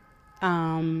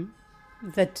 um,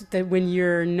 that when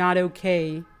you're not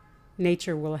okay,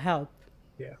 nature will help.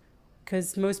 Yeah.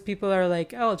 Because most people are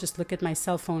like, oh, I'll just look at my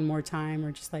cell phone more time,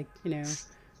 or just like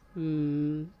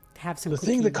have some The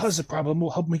thing that caused the cookies. problem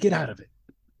will help me get out of it.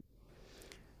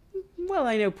 Well,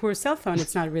 I know poor cell phone.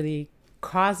 It's not really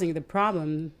causing the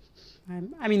problem.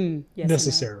 I mean, yes and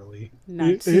no. Necessarily.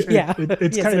 Not yeah.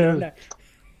 It's Yes kind and no. of No.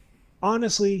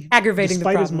 honestly, Aggravating the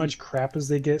despite as problem. much crap as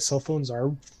they get, cell phones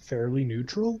are fairly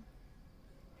neutral.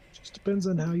 Just depends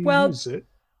on how you Well, use it.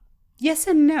 yes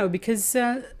and no, because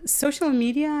social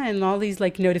media and all these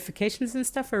like notifications and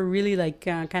stuff are really like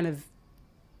kind of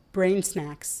brain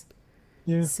snacks.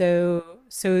 Yeah. So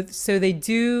they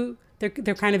do. They're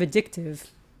kind of addictive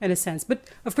in a sense. But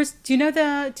of course, do you know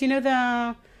the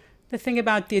thing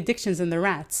about the addictions in the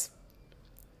rats?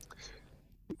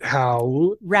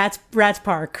 How Rat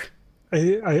Park.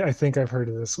 I think I've heard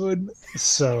of this one.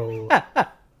 So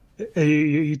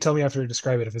you tell me after to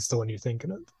describe it if it's the one you're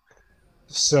thinking of.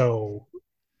 So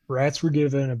rats were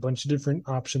given a bunch of different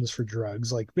options for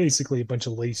drugs, like basically a bunch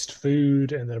of laced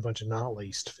food and then a bunch of not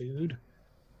laced food.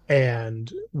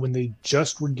 And when they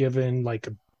just were given like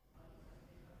a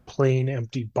plain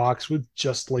empty box with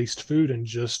just laced food and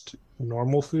just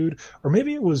normal food, or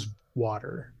maybe it was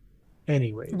water.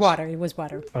 Anyways, Water. It was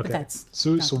water, but okay. that's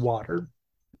So not. water.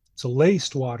 So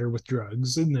laced water with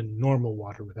drugs and then normal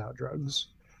water without drugs.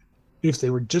 If they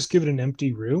were just given an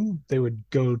empty room, they would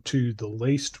go to the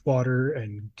laced water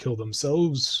and kill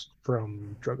themselves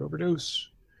from drug overdose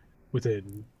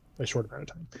within a short amount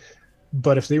of time.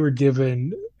 But if they were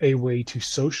given a way to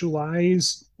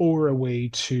socialize or a way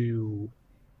to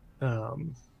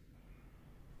um,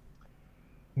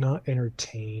 not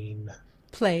entertain,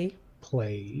 Play.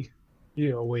 play,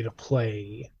 a way to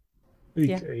play, like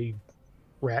Yeah. a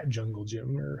rat jungle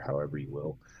gym or however you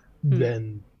will, Hmm.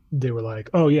 then they were like,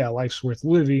 oh yeah, life's worth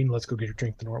living. Let's go get her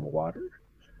drink the normal water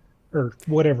or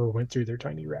whatever went through their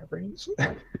tiny rat brains.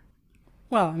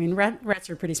 Well, I mean, rats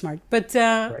are pretty smart, but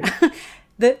Right.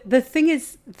 the thing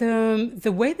is,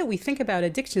 the way that we think about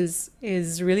addictions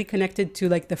is really connected to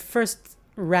like the first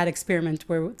rat experiment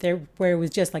where it was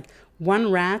just like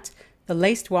one rat, the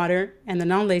laced water and the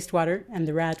non-laced water, and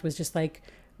the rat was just like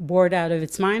bored out of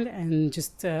its mind and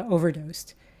just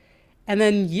overdosed. And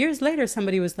then years later,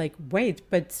 somebody was like, "Wait,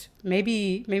 but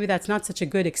maybe that's not such a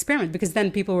good experiment," because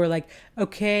then people were like,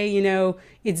 "Okay,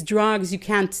 it's drugs. You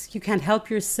can't help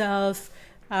yourself.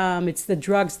 It's the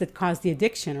drugs that cause the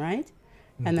addiction, right?"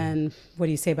 And Mm-hmm. then what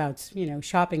do you say about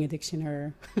shopping addiction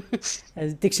or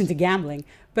addiction to gambling?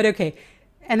 But okay,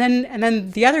 and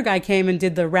then the other guy came and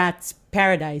did the rats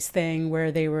paradise thing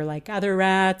where they were like other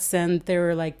rats and they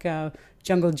were like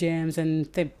jungle gyms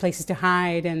and places to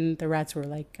hide, and the rats were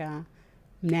like.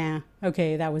 Nah,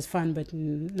 okay, that was fun, but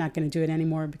not going to do it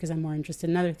anymore because I'm more interested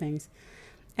in other things.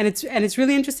 And it's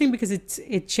really interesting because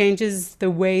it changes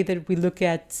the way that we look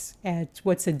at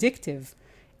what's addictive,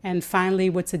 and finally,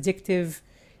 what's addictive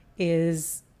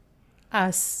is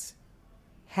us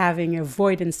having a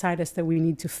void inside us that we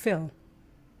need to fill,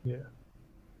 Yeah.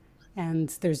 and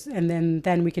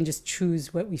then we can just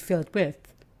choose what we fill it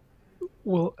with.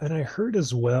 Well, and I heard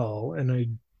as well, and I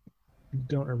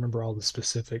don't remember all the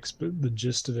specifics, but the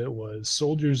gist of it was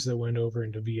soldiers that went over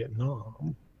into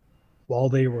Vietnam while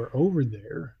they were over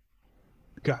there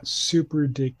got super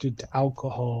addicted to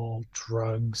alcohol,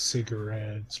 drugs,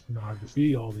 cigarettes,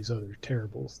 pornography, all these other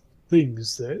terrible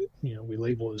things that, we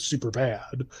label as super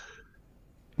bad,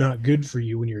 not good for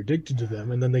you when you're addicted to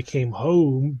them. And then they came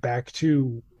home back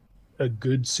to a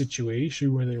good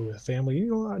situation where they were with family.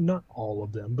 Not all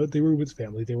of them, but they were with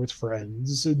family, they were with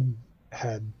friends and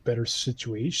had better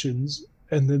situations.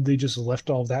 And then they just left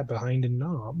all that behind in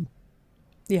Nam.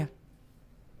 Yeah.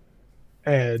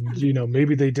 And,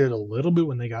 maybe they did a little bit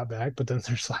when they got back, but then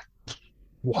there's like,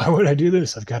 why would I do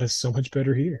this? I've got it so much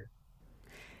better here.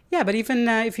 Yeah, but even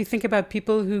if you think about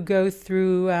people who go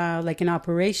through like an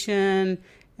operation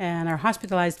and are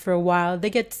hospitalized for a while, they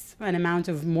get an amount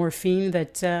of morphine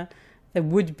that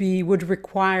would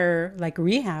require like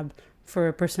rehab for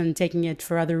a person taking it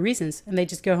for other reasons, and they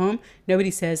just go home.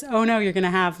 Nobody says, "Oh no, you're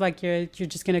gonna have like you're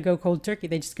just gonna go cold turkey."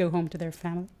 They just go home to their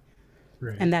family.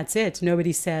 Right. and that's it.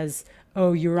 Nobody says,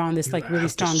 "Oh, you're on this You like really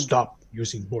have to strong." stop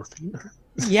using morphine.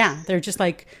 Yeah, they're just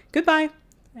like goodbye,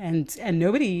 and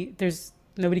nobody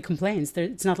complains.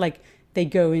 It's not like they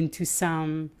go into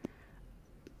some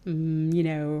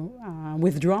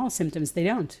withdrawal symptoms. They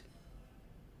don't.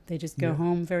 They just go Yeah.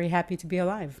 home very happy to be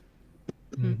alive.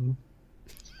 Hmm.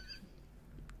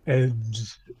 And,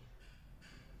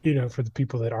 for the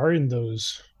people that are in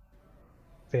those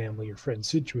family or friend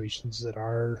situations that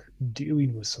are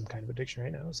dealing with some kind of addiction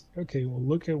right now, it's like, okay, well,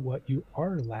 look at what you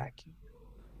are lacking.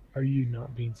 Are you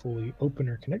not being fully open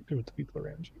or connected with the people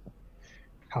around you?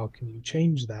 How can you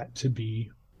change that to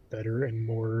be better and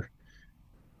more,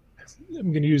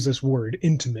 I'm going to use this word,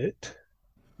 intimate?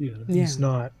 Yeah, It's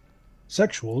not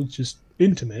sexual, it's just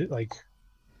intimate, like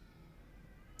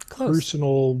close.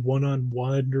 personal,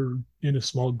 one-on-one or in a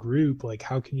small group. Like,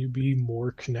 how can you be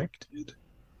more connected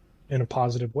in a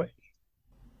positive way?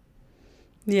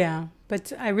 Yeah,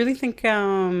 but I really think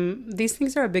these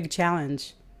things are a big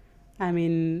challenge. I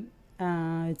mean,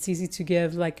 it's easy to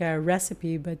give like a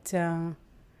recipe, but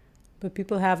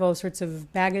people have all sorts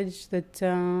of baggage that,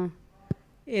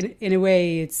 in a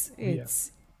way, Yeah.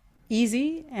 it's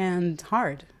easy and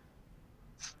hard.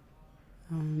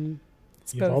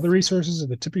 It's You have all the both. resources at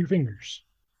the tip of your fingers.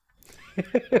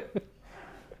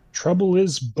 Trouble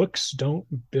is, books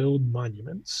don't build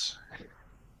monuments.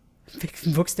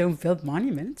 Books don't build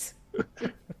monuments.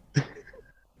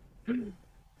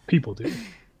 People do.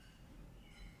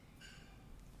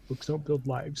 Books don't build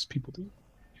lives. People do.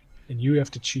 And you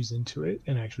have to choose into it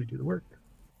and actually do the work.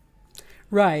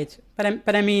 Right,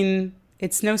 but I mean,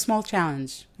 it's no small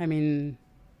challenge. I mean,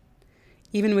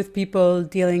 even with people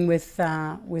dealing with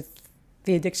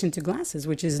the addiction to glasses,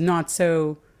 which is not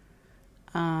so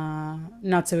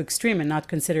extreme and not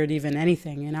considered even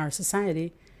anything in our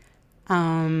society.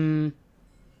 Um,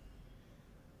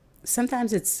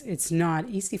 Sometimes it's not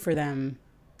easy for them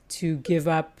to give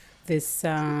up this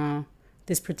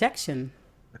protection.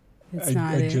 It's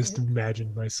not I just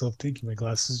imagined myself taking my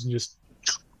glasses and just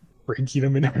breaking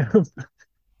them in half. And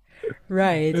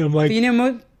right, I'm but like,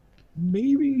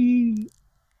 maybe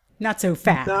not so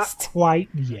not fast. quite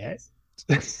yet.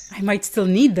 I might still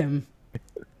need them.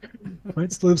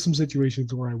 Might still have some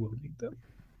situations where I will need them.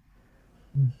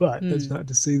 But that's Hmm. not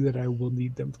to say that I will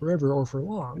need them forever or for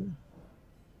long.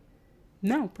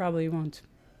 No, probably won't.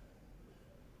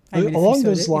 I mean, Along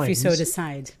those if you so lines,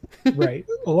 decide. right,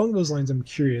 along those lines, I'm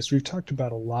curious. We've talked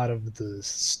about a lot of the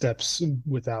steps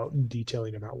without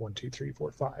detailing about one, two, three,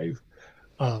 four, five.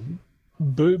 Um,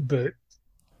 but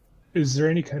is there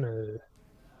any kind of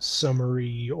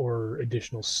summary or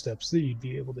additional steps that you'd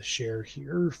be able to share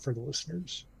here for the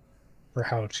listeners for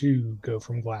how to go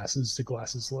from glasses to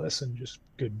glasses less and just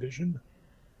good vision?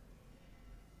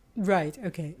 Right.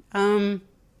 Okay.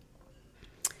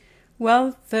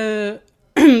 Well, the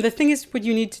the thing is, what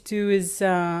you need to do is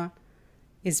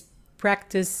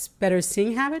practice better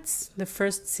seeing habits. The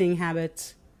first seeing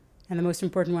habit, and the most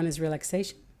important one, is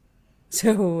relaxation.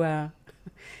 So,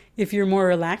 if you're more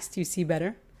relaxed, you see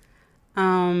better.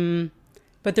 Um,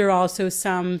 but there are also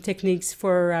some techniques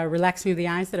for relaxing the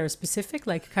eyes that are specific,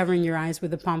 like covering your eyes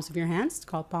with the palms of your hands. It's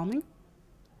called palming,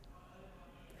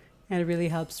 and it really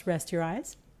helps rest your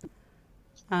eyes.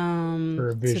 For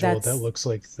a So visual, that that's looks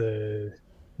like the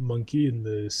monkey in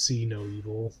the See No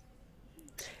Evil.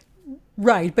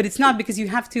 right, but it's not, because you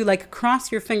have to like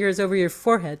cross your fingers over your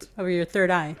forehead, over your third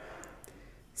eye.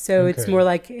 So it's more Okay.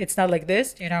 like, it's not like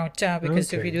this,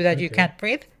 because if you Okay. do that, you Okay. can't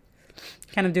breathe.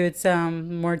 Kind of do it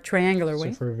more triangular So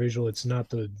way. for a visual, it's not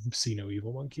the See No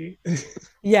Evil monkey.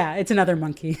 Yeah, it's another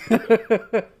monkey.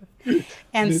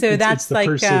 And so It's that's the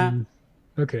like person.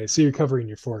 Okay, so you're covering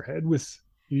your forehead with,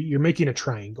 you're making a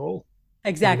triangle,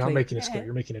 and you're not exactly, making a square.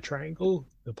 You're making a triangle.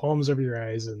 The palms over your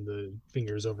eyes and the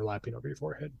fingers overlapping over your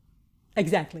forehead.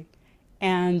 exactly,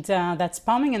 and that's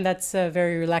palming, and that's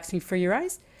very relaxing for your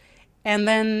eyes. And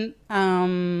then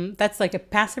that's like a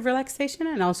passive relaxation,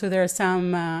 and also there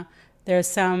are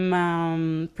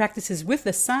some practices with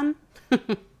the sun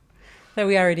that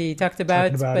we already talked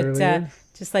Talking about, about but earlier.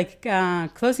 just like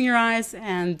closing your eyes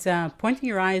and pointing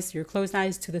your closed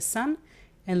eyes to the sun,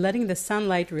 and letting the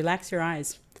sunlight relax your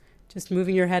eyes. Just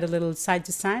moving your head a little side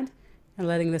to side and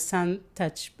letting the sun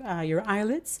touch your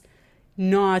eyelids.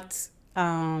 Not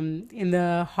in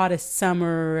the hottest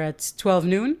summer at 12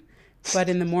 noon, but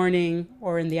in the morning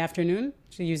or in the afternoon.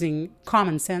 So using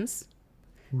common sense.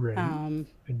 Right. Um,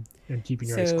 And keeping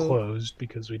your eyes so closed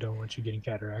because we don't want you getting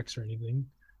cataracts or anything.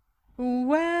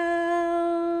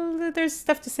 Well, there's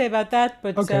stuff to say about that,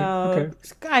 but Okay. Okay.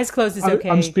 eyes closed is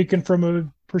I'm okay. speaking from a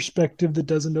perspective that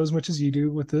doesn't know as much as you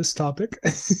do with this topic.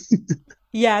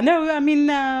 Yeah, no, I mean,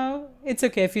 it's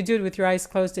okay. If you do it with your eyes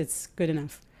closed, it's good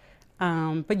enough.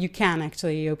 But you can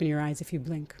actually open your eyes if you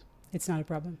blink. It's not a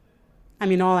problem. I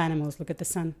mean, all animals look at the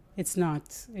sun. It's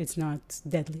not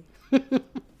deadly.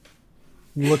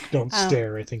 Look, don't Um,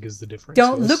 stare, I think is the difference,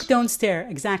 don't look, yes? don't stare.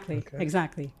 Exactly, Okay.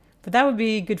 exactly. But that would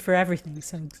be good for everything.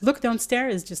 So look, don't stare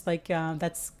is just like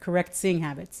that's correct seeing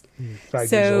habits.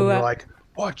 5 years old So, and you're like,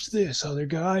 watch this, other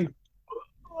guy.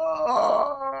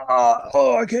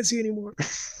 Oh, I can't see anymore.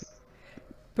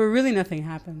 but really, nothing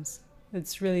happens.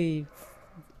 It's really,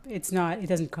 it's not. It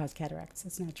doesn't cause cataracts.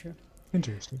 That's not true.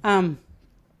 Interesting. Um,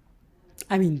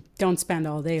 I mean, don't spend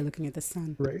all day looking at the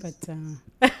sun. Right. But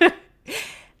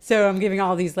so I'm giving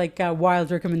all these like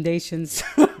wild recommendations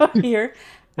here.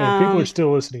 And people are Um,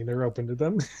 still listening. They're open to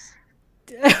them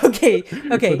okay,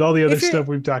 with okay. all the other If you're stuff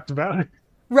we've talked about.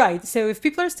 right, so if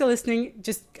people are still listening,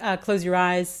 just close your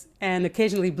eyes and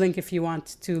occasionally blink if you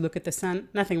want to look at the sun.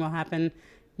 Nothing will happen.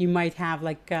 You might have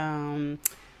like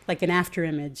an after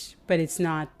image, but it's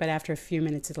not. But after a few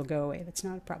minutes, it'll go away. That's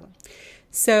not a problem.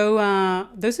 So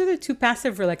those are the two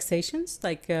passive relaxations,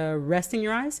 like resting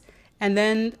your eyes, and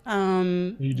then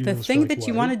You do the those for thing like that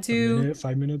you what? want to A do. minute,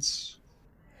 5 minutes?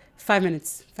 5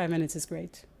 minutes. 5 minutes is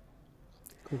great.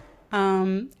 Cool.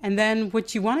 And then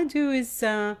what you want to do is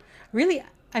really,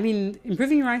 I mean,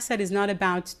 improving your eyesight is not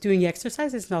about doing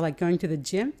exercise. It's not like going to the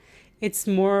gym. It's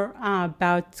more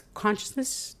about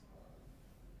consciousness.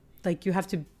 Like you have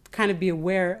to kind of be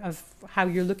aware of how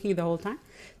you're looking the whole time.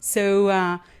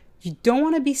 So you don't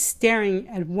want to be staring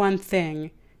at one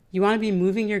thing. You want to be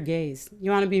moving your gaze.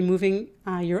 You want to be moving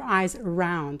your eyes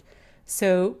around.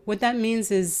 So what that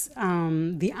means is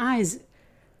the eyes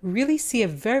really see a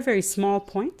very, very small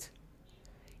point,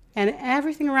 and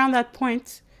everything around that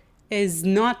point is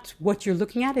not what you're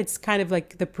looking at. It's kind of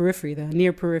like the periphery, the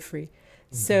near periphery.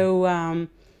 Hmm. So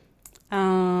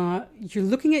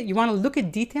you want to look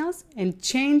at details and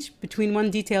change between one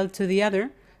detail to the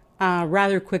other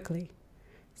rather quickly.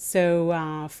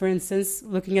 So, for instance,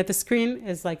 looking at the screen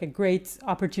is like a great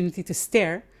opportunity to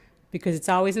stare because it's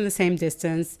always in the same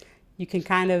distance. You can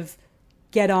kind of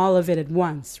get all of it at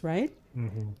once, right?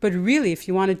 Hmm. But really, if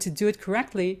you wanted to do it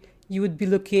correctly, you would be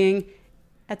looking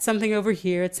at something over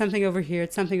here, at something over here,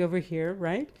 at something over here,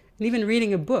 right? And even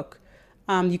reading a book,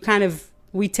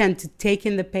 we tend to take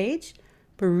in the page,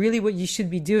 but really what you should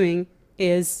be doing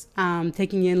is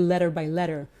taking in letter by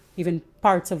letter, even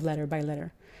parts of letter by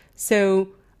letter. So,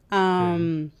 Yeah.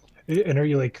 um, And are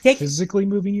you like take physically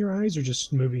moving your eyes or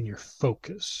just moving your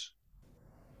focus?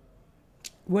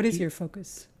 what is Do- your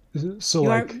focus? So You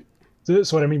are like, so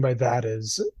what I mean by that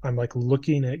is I'm like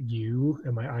looking at you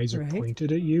and my eyes are right.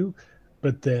 pointed at you,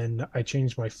 but then I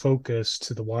change my focus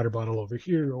to the water bottle over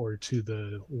here or to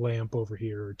the lamp over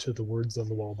here or to the words on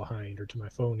the wall behind or to my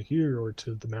phone here or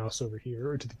to the mouse over here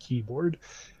or to the keyboard.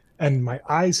 And my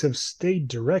eyes have stayed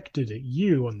directed at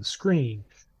you on the screen,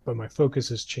 but my focus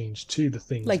has changed to the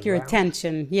things Like your around.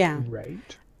 attention, yeah.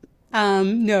 Right.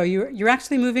 No, you're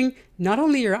actually moving not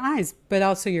only your eyes but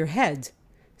also your head.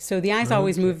 So the eyes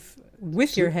always Okay. move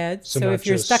with So, your head. so So not if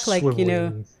you're stuck, just like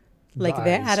swiveling the like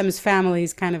the eyes. Adams family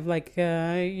is kind of like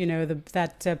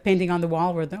that painting on the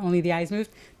wall where only the eyes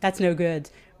moved. That's no good.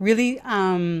 Really,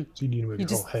 So you need to move you your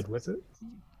whole just head with it.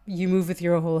 you move with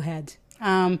your whole head,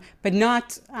 but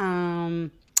not.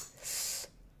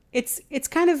 It's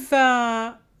kind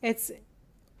of it's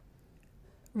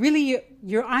really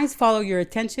your eyes follow your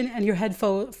attention and your head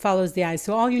follows the eyes.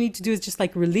 So all you need to do is just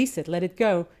like release it, let it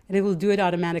go, and it will do it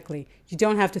automatically. You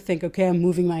don't have to think, okay, I'm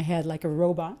moving my head like a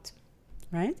robot,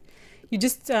 right? You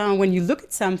just when you look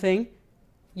at something,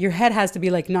 your head has to be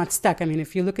like not stuck. I mean,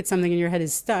 if you look at something and your head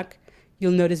is stuck,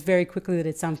 you'll notice very quickly that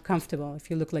it's uncomfortable. If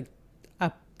you look like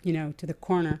up, to the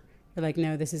corner, you're like,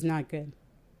 no, this is not good,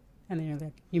 and then you're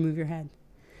like, you move your head.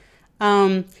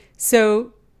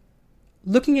 So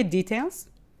looking at details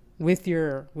with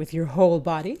your whole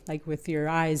body, like with your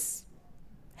eyes,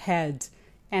 head,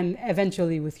 and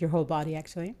eventually with your whole body,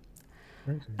 actually.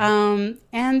 Okay.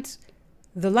 And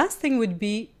the last thing would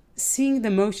be seeing the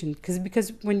motion,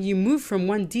 because when you move from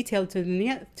one detail to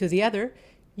the other,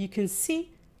 you can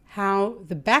see how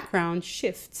the background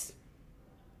shifts,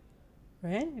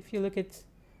 right? If you look at,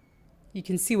 you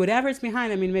can see whatever's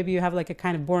behind. I mean, maybe you have like a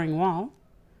kind of boring wall,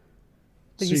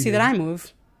 but So you see that you're I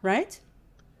move, right?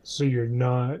 so you're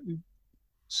not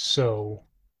so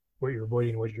what you're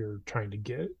avoiding, what you're trying to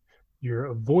get, you're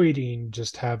avoiding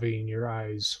just having your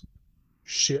eyes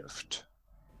shift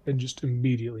and just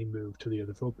immediately move to the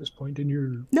other focus point and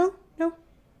you're No, no.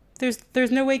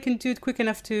 There's no way you can do it quick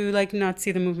enough to like not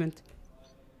see the movement.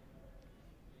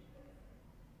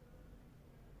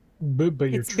 but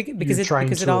Because you're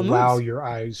trying it to all allow moves. your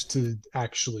eyes to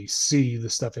actually see the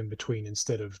stuff in between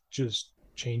instead of just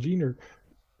changing or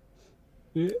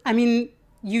I mean,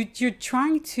 you're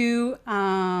trying to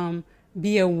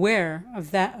be aware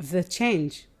of that, of the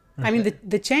change. I mean, okay.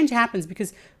 the change happens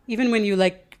because even when you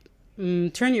like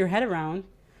turn your head around,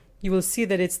 you will see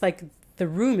that it's like the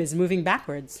room is moving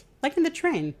backwards, like in the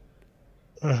train,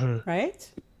 Uh-huh.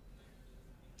 right?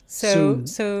 So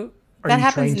So are that you happens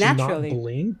trying to not naturally.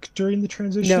 blink during the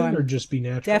No, transition or I'm just be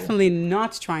natural? definitely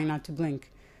not trying not to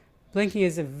blink. Blinking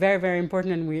is a very, very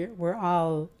important, and we're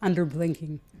all under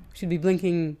blinking. We should be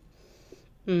blinking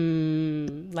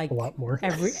A like lot more.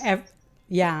 every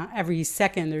yeah, every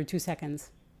second or 2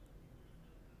 seconds.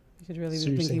 You should really be So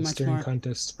you're blinking saying much staring more.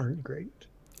 contests aren't great.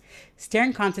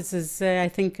 Staring contests is, I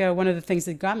think, one of the things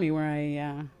that got me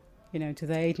where to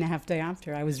the 8.5 day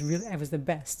after. I was the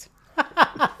best.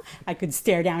 I could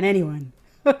stare down anyone.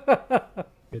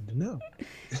 Good to know.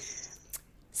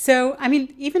 So, I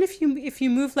mean, even if you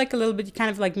move like a little bit, you kind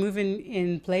of like move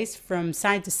in place from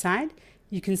side to side,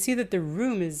 you can see that the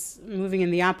room is moving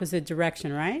in the opposite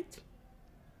direction, right?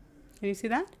 Can you see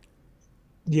that?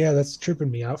 Yeah, that's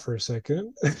tripping me out for a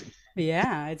second.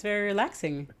 Yeah, it's very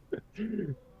relaxing.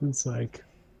 It's like,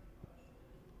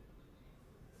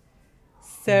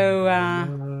 So, uh,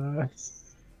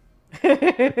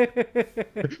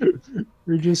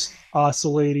 we're just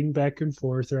oscillating back and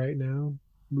forth right now,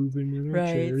 moving in our right,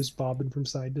 chairs, bobbing from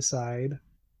side to side.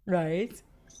 right.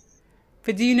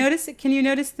 But do you notice? Can you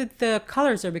notice that the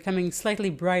colors are becoming slightly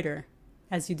brighter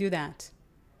as you do that?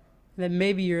 That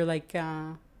maybe you're like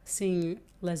seeing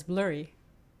less blurry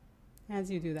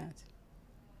as you do that.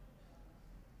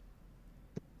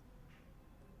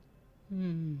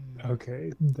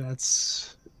 Okay,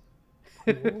 that's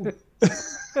cool.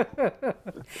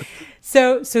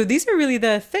 So these are really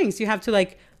the things you have to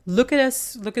like look at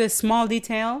a small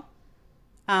detail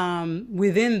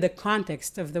within the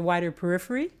context of the wider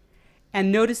periphery,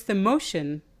 and notice the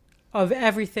motion of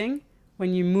everything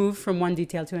when you move from one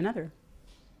detail to another.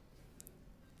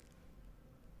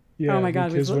 Oh Yeah, my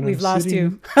God, because when I'm we've lost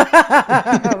you.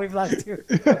 sitting, We've lost you.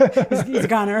 He's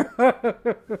gone.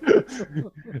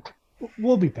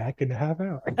 we'll be back in a half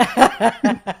hour.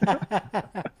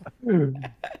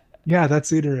 Yeah,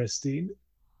 that's interesting.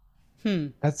 Hmm.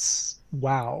 That's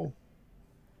wow.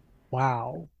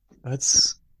 Wow.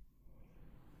 That's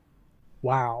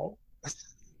wow.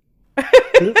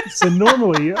 So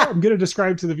normally, I'm going to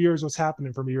describe to the viewers what's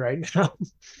happening for me right now.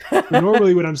 So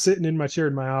normally, when I'm sitting in my chair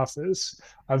in my office,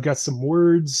 I've got some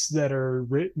words that are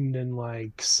written in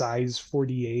like size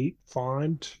 48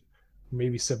 font,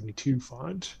 maybe 72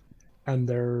 font, and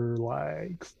they're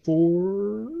like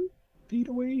 4 feet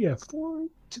away. Yeah, 4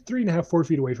 to 3.5, 4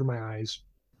 feet away from my eyes,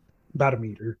 about a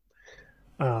meter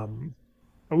um,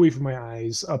 away from my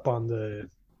eyes, up on the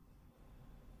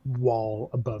wall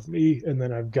above me. And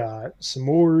then I've got some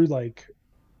more like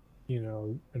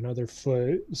another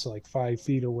foot, so like 5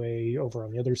 feet away over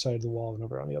on the other side of the wall and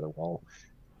over on the other wall.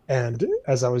 And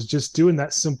as I was just doing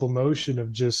that simple motion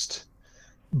of just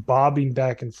bobbing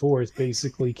back and forth,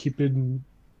 basically keeping,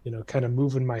 kind of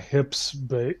moving my hips,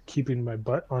 but keeping my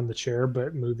butt on the chair,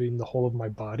 but moving the whole of my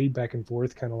body back and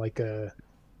forth, kind of like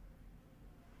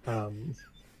um,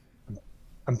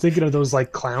 I'm thinking of those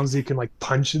like clowns you can like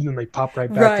punch and then they pop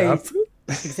right back up. Right.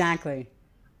 Exactly.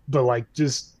 But like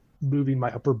just moving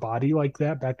my upper body like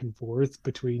that back and forth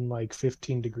between like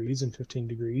 15 degrees and 15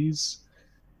 degrees.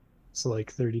 So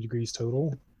like 30 degrees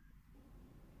total.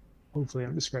 Hopefully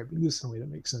I'm describing this in a way that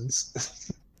makes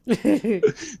sense.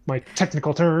 My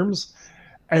technical terms.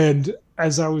 And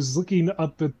as I was looking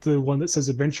up at the one that says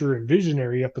adventure and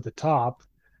visionary up at the top,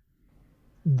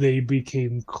 they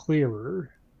became clearer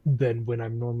than when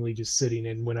I'm normally just sitting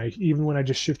in. When I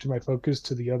just shifted my focus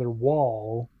to the other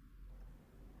wall,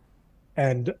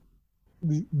 and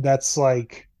that's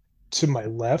like to my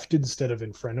left instead of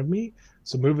in front of me.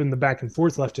 So moving the back and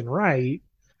forth left and right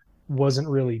wasn't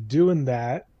really doing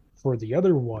that for the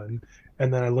other one.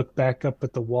 And then I look back up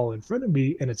at the wall in front of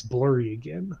me and it's blurry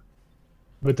again.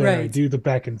 But then I Right. do the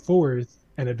back and forth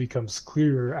and it becomes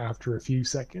clearer after a few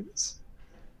seconds.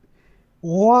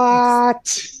 Ex-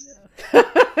 What?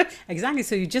 exactly.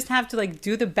 So you just have to like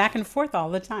do the back and forth all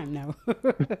the time now.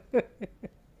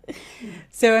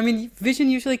 So I mean, vision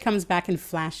usually comes back in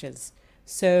flashes.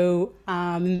 So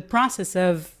in the process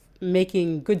of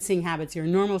making good seeing habits, your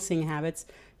normal seeing habits,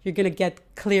 you're gonna get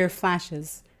clear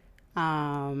flashes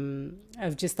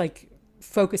of just like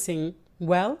focusing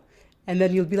well. And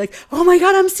then you'll be like, oh my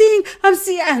God, I'm seeing.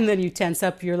 And then you tense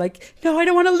up. You're like, no, I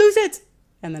don't want to lose it.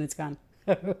 And then it's gone.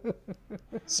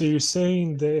 So you're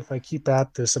saying that if I keep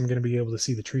at this, I'm going to be able to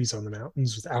see the trees on the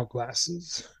mountains without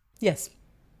glasses? Yes,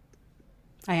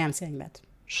 I am saying that.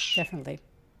 Definitely.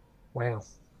 Wow,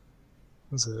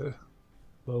 that's a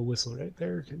low whistle right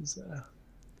there. Because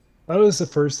that was the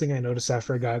first thing I noticed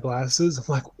after I got glasses. I'm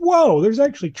like, whoa, there's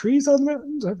actually trees on the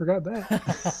mountains. I forgot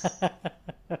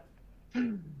that.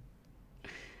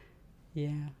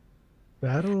 Yeah.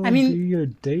 I That'll mean, be a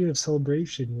day of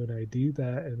celebration when I do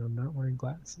that and I'm not wearing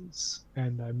glasses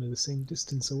and I'm the same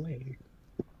distance away.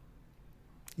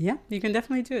 yeah, you can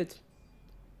definitely do it.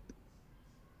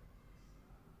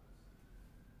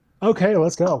 Okay,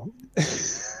 let's go.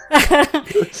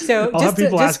 So I'll have just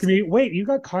people asking just me, wait, you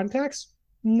got contacts?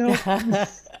 Nope.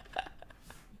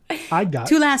 I got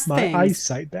two last my things.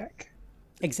 eyesight back.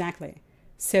 Exactly.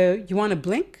 So you want to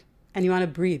blink and you want to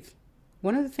breathe.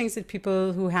 One of the things that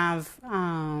people who have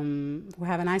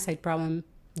an eyesight problem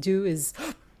do is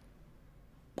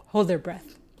hold their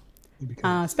breath, You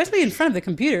become especially in front of the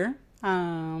computer.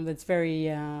 That's very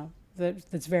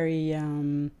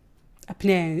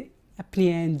apnea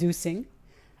inducing.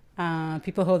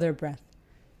 People hold their breath.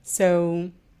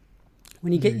 So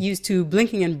when you get very used to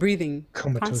blinking and breathing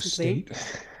comatose constantly, state.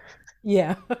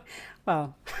 yeah,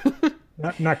 well,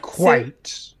 Not so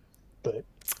quite, but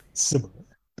similar.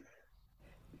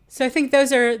 so I think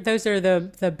those are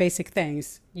the basic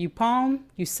things. You palm,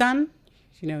 you sun,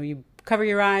 you cover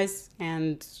your eyes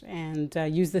and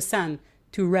use the sun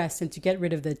to rest and to get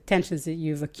rid of the tensions that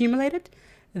you've accumulated.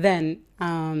 Then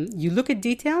you look at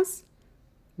details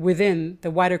within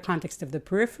the wider context of the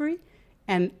periphery,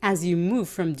 and as you move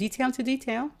from detail to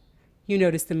detail, you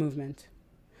notice the movement.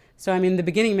 So I mean, in the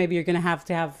beginning, maybe you're going to have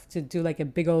to do like a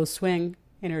big old swing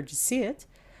in order to see it,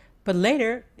 but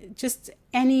later, just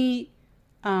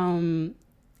um,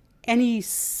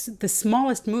 the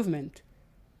smallest movement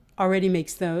already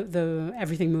makes the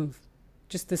everything move.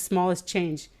 Just the smallest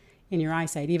change in your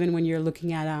eyesight, even when you're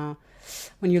looking at a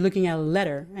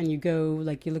letter and you go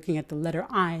like you're looking at the letter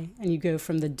I and you go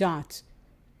from the dot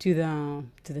to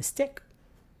the stick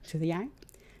to the eye.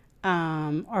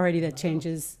 Already that Wow.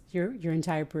 changes your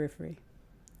entire periphery.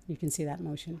 You can see that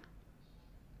motion.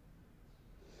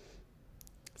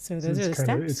 So So those are the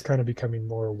it's steps. kind of becoming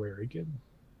more aware again.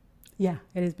 Yeah,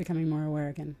 it is becoming more aware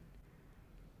again.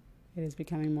 It is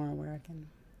becoming more aware again.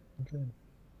 Okay.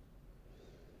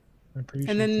 I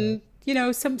And appreciate that. then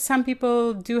some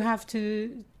people do have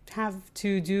to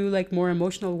do like more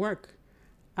emotional work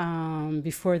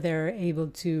before they're able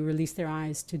to release their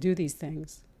eyes to do these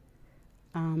things.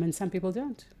 And some people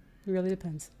don't. It really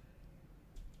depends.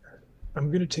 I'm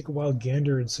going to take a wild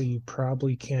gander and say you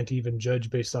probably can't even judge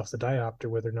based off the diopter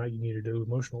whether or not you need to do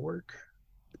emotional work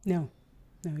No,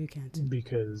 no, you can't.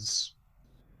 because,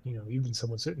 even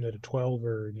someone sitting at a 12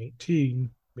 or an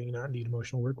 18 may not need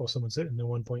emotional work while someone sitting at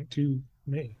 1.2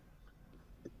 may.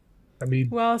 I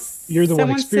mean, Well, you're the one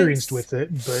someone experienced says with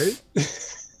it, but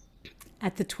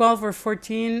at the 12 or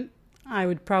 14, I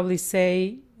would probably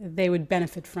say they would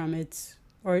benefit from it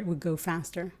or it would go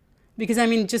faster. Because, I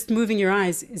mean, just moving your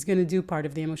eyes is going to do part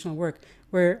of the emotional work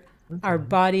where our okay.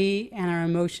 body and our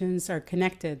emotions are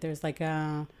connected. There's like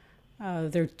there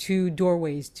are two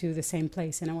doorways to the same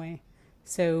place in a way.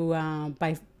 So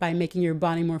by making your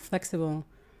body more flexible,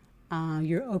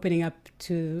 you're opening up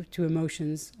to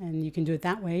emotions, and you can do it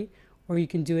that way, or you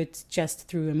can do it just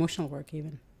through emotional work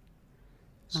even.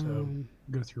 So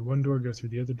go through one door, go through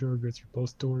the other door, go through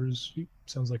both doors.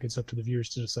 Sounds like it's up to the viewers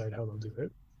to decide how they'll do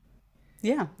it.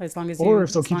 Yeah, Or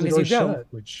if they'll as keep long the as you doors go. shut,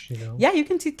 which, Yeah, you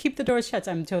can keep the doors shut.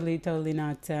 I'm totally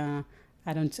not.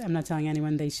 I'm not telling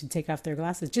anyone they should take off their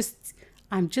glasses.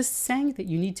 I'm just saying that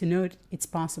you need to know it's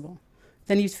possible.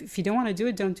 Then, if you don't want to do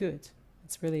it, don't do it.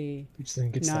 It's really which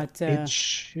then gets that not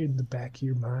itch in the back of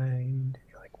your mind.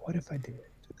 You're like, what if I did?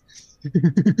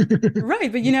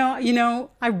 right. But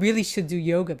I really should do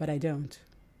yoga, but I don't.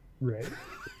 Right.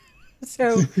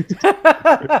 So,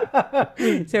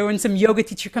 so when some yoga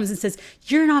teacher comes and says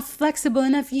you're not flexible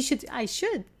enough, I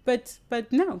should, but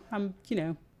no, I'm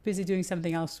busy doing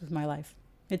something else with my life.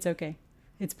 It's okay.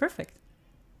 It's perfect.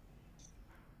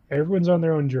 Everyone's on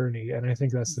their own journey, and I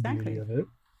think that's the beauty Exactly. of it.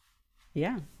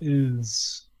 Yeah.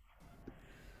 Is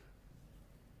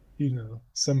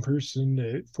some person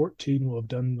at 14 will have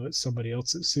done what somebody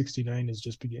else at 69 is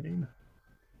just beginning,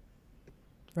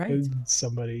 Right. and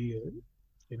somebody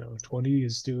at 20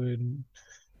 is doing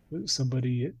what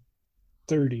somebody at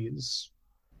 30 is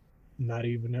not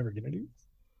even ever gonna do.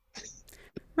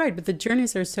 Right. But the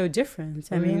journeys are so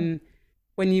different. I Oh yeah. mean,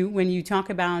 when you talk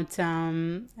about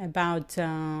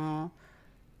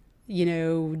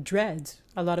dread,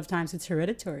 a lot of times it's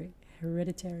hereditary.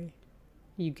 Hereditary.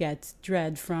 You get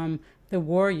dread from the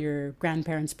war your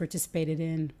grandparents participated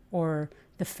in, or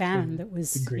the famine that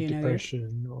was, the Great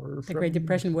Depression, or the Great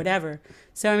Depression, whatever.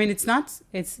 So I mean, it's not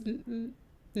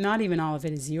even all of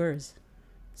it is yours.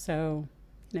 So,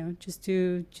 just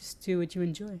do what you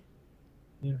enjoy.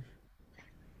 Yeah.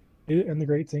 And the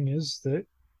great thing is that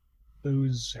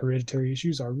those hereditary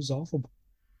issues are resolvable.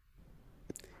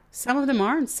 Some of them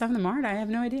are, and some of them aren't. I have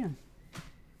no idea.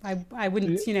 I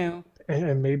wouldn't,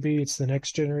 And maybe it's the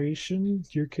next generation,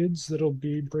 your kids, that'll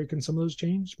be breaking some of those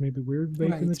chains. Maybe we're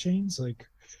breaking the chains. Like,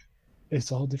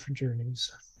 it's all different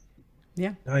journeys.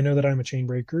 Yeah. I know that I'm a chain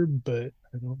breaker, but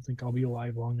I don't think I'll be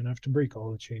alive long enough to break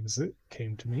all the chains that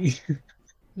came to me.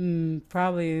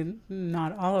 Probably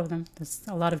not all of them. There's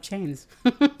a lot of chains.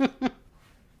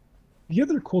 The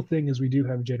other cool thing is we do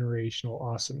have generational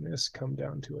awesomeness come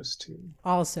down to us too.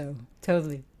 Also,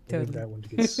 totally. I think that one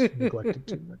gets neglected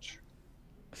too much.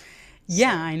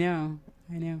 Yeah, I know.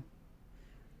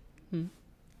 Awesome.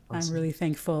 I'm really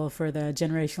thankful for the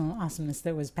generational awesomeness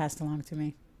that was passed along to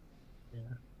me.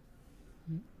 Yeah.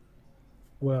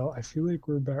 Well, I feel like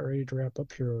we're about ready to wrap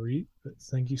up here, Orit. But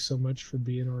thank you so much for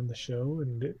being on the show.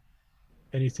 And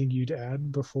anything you'd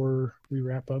add before we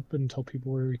wrap up and tell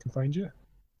people where we can find you?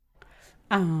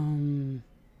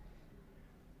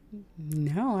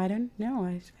 No, I don't know.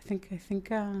 I think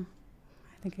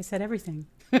I said everything.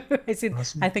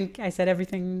 Awesome. I think I said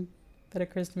everything that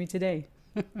occurs to me today.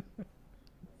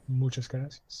 Muchas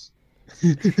gracias.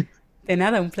 De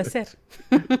nada, un placer.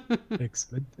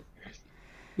 Excellent.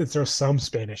 Let's throw some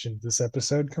Spanish into this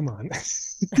episode. Come on.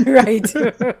 Right.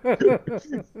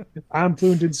 I'm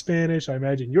fluent in Spanish. I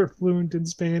imagine you're fluent in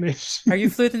Spanish. Are you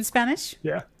fluent in Spanish?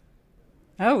 Yeah.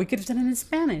 Oh, we could have done it in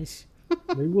Spanish.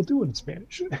 Maybe we'll do it in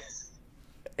Spanish.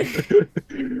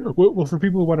 Well, for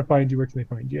people who want to find you, where can they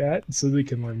find you at so they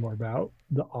can learn more about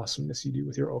the awesomeness you do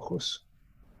with your ojos?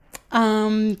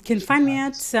 Can find me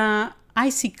at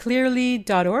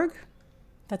iseeclearly.org.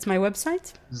 That's my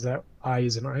website. Is that I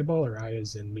as in eyeball or I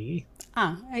as in me?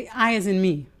 I as in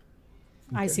me.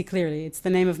 Okay. I See Clearly. It's the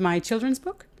name of my children's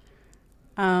book.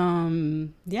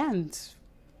 And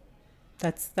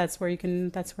that's where you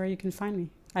can find me.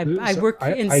 I work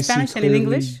in Spanish and in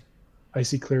English.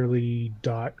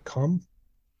 iseeclearly.com?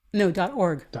 No,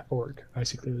 .org. .org.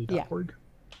 iseeclearly.org.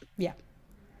 Yeah.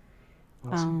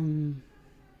 Awesome.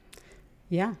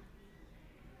 Yeah.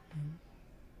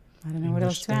 I don't know English, what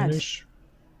else to Spanish. Add.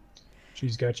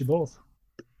 She's got you both.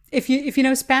 If you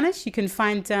know Spanish, you can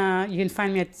find me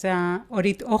at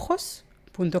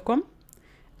oritojos.com.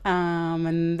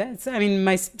 And that's,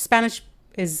 my Spanish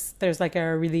there's like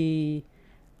a really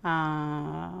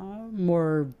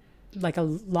more like a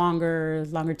longer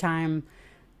time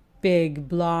big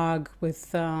blog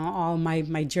with all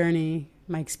my journey,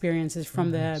 my experiences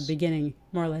from the beginning,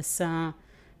 more or less,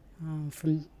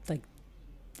 from like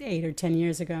 8 or 10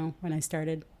 years ago when I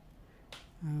started.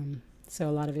 So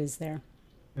a lot of it is there.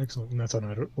 Excellent. And that's on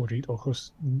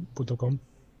oritojos.com.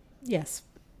 Yes.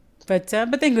 But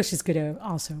the English is good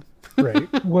also. Right.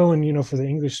 Well, and for the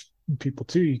English people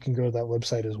too, you can go to that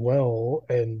website as well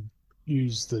and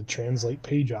use the translate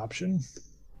page option.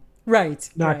 Right.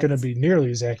 Not going to be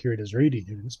nearly as accurate as reading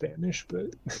it in Spanish,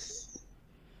 but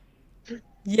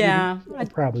yeah, I'll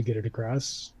probably get it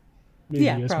across. Maybe,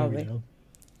 yeah, yes, probably.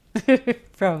 Maybe no.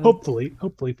 Probably.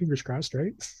 Hopefully, fingers crossed,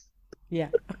 right? Yeah.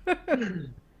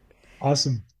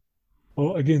 Awesome.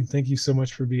 Well, again, thank you so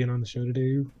much for being on the show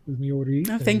today with me, Ori.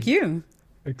 Oh, thank you.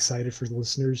 Excited for the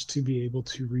listeners to be able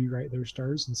to rewrite their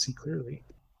stars and see clearly.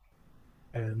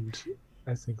 And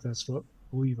I think that's what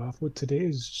we'll leave off with today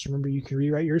is just remember you can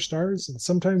rewrite your stars. And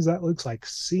sometimes that looks like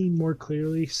seeing more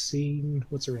clearly, seeing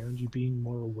what's around you, being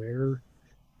more aware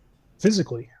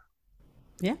physically.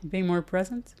 Yeah, being more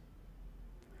present.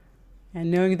 And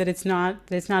knowing that it's not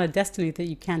a destiny that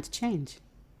you can't change.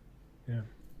 Yeah.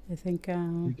 I think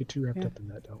we get too wrapped up in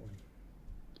that, don't we?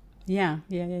 Yeah,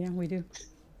 we do.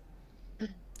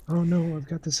 Oh no, I've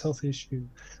got this health issue.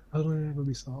 How will it ever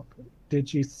be solved?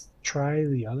 Did you try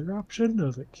the other option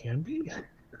of it can be?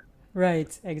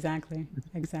 Right, exactly.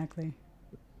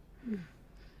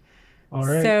 All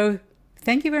right. So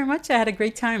thank you very much. I had a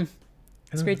great time.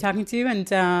 It's great talking to you,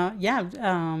 and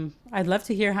I'd love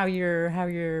to hear how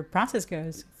your process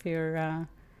goes for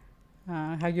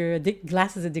how your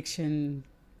glasses addiction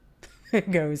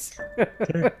goes.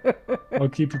 Okay. I'll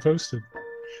keep you posted.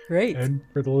 Great. And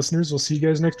for the listeners, we'll see you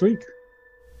guys next week.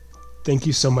 Thank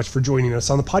you so much for joining us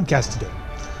on the podcast today.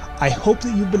 I hope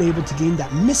that you've been able to gain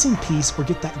that missing piece or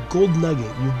get that gold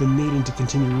nugget you've been needing to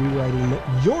continue rewriting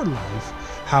your life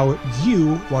how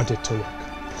you want it to look.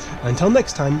 Until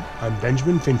next time, I'm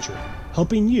Benjamin Fincher,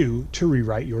 helping you to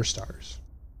rewrite your stars.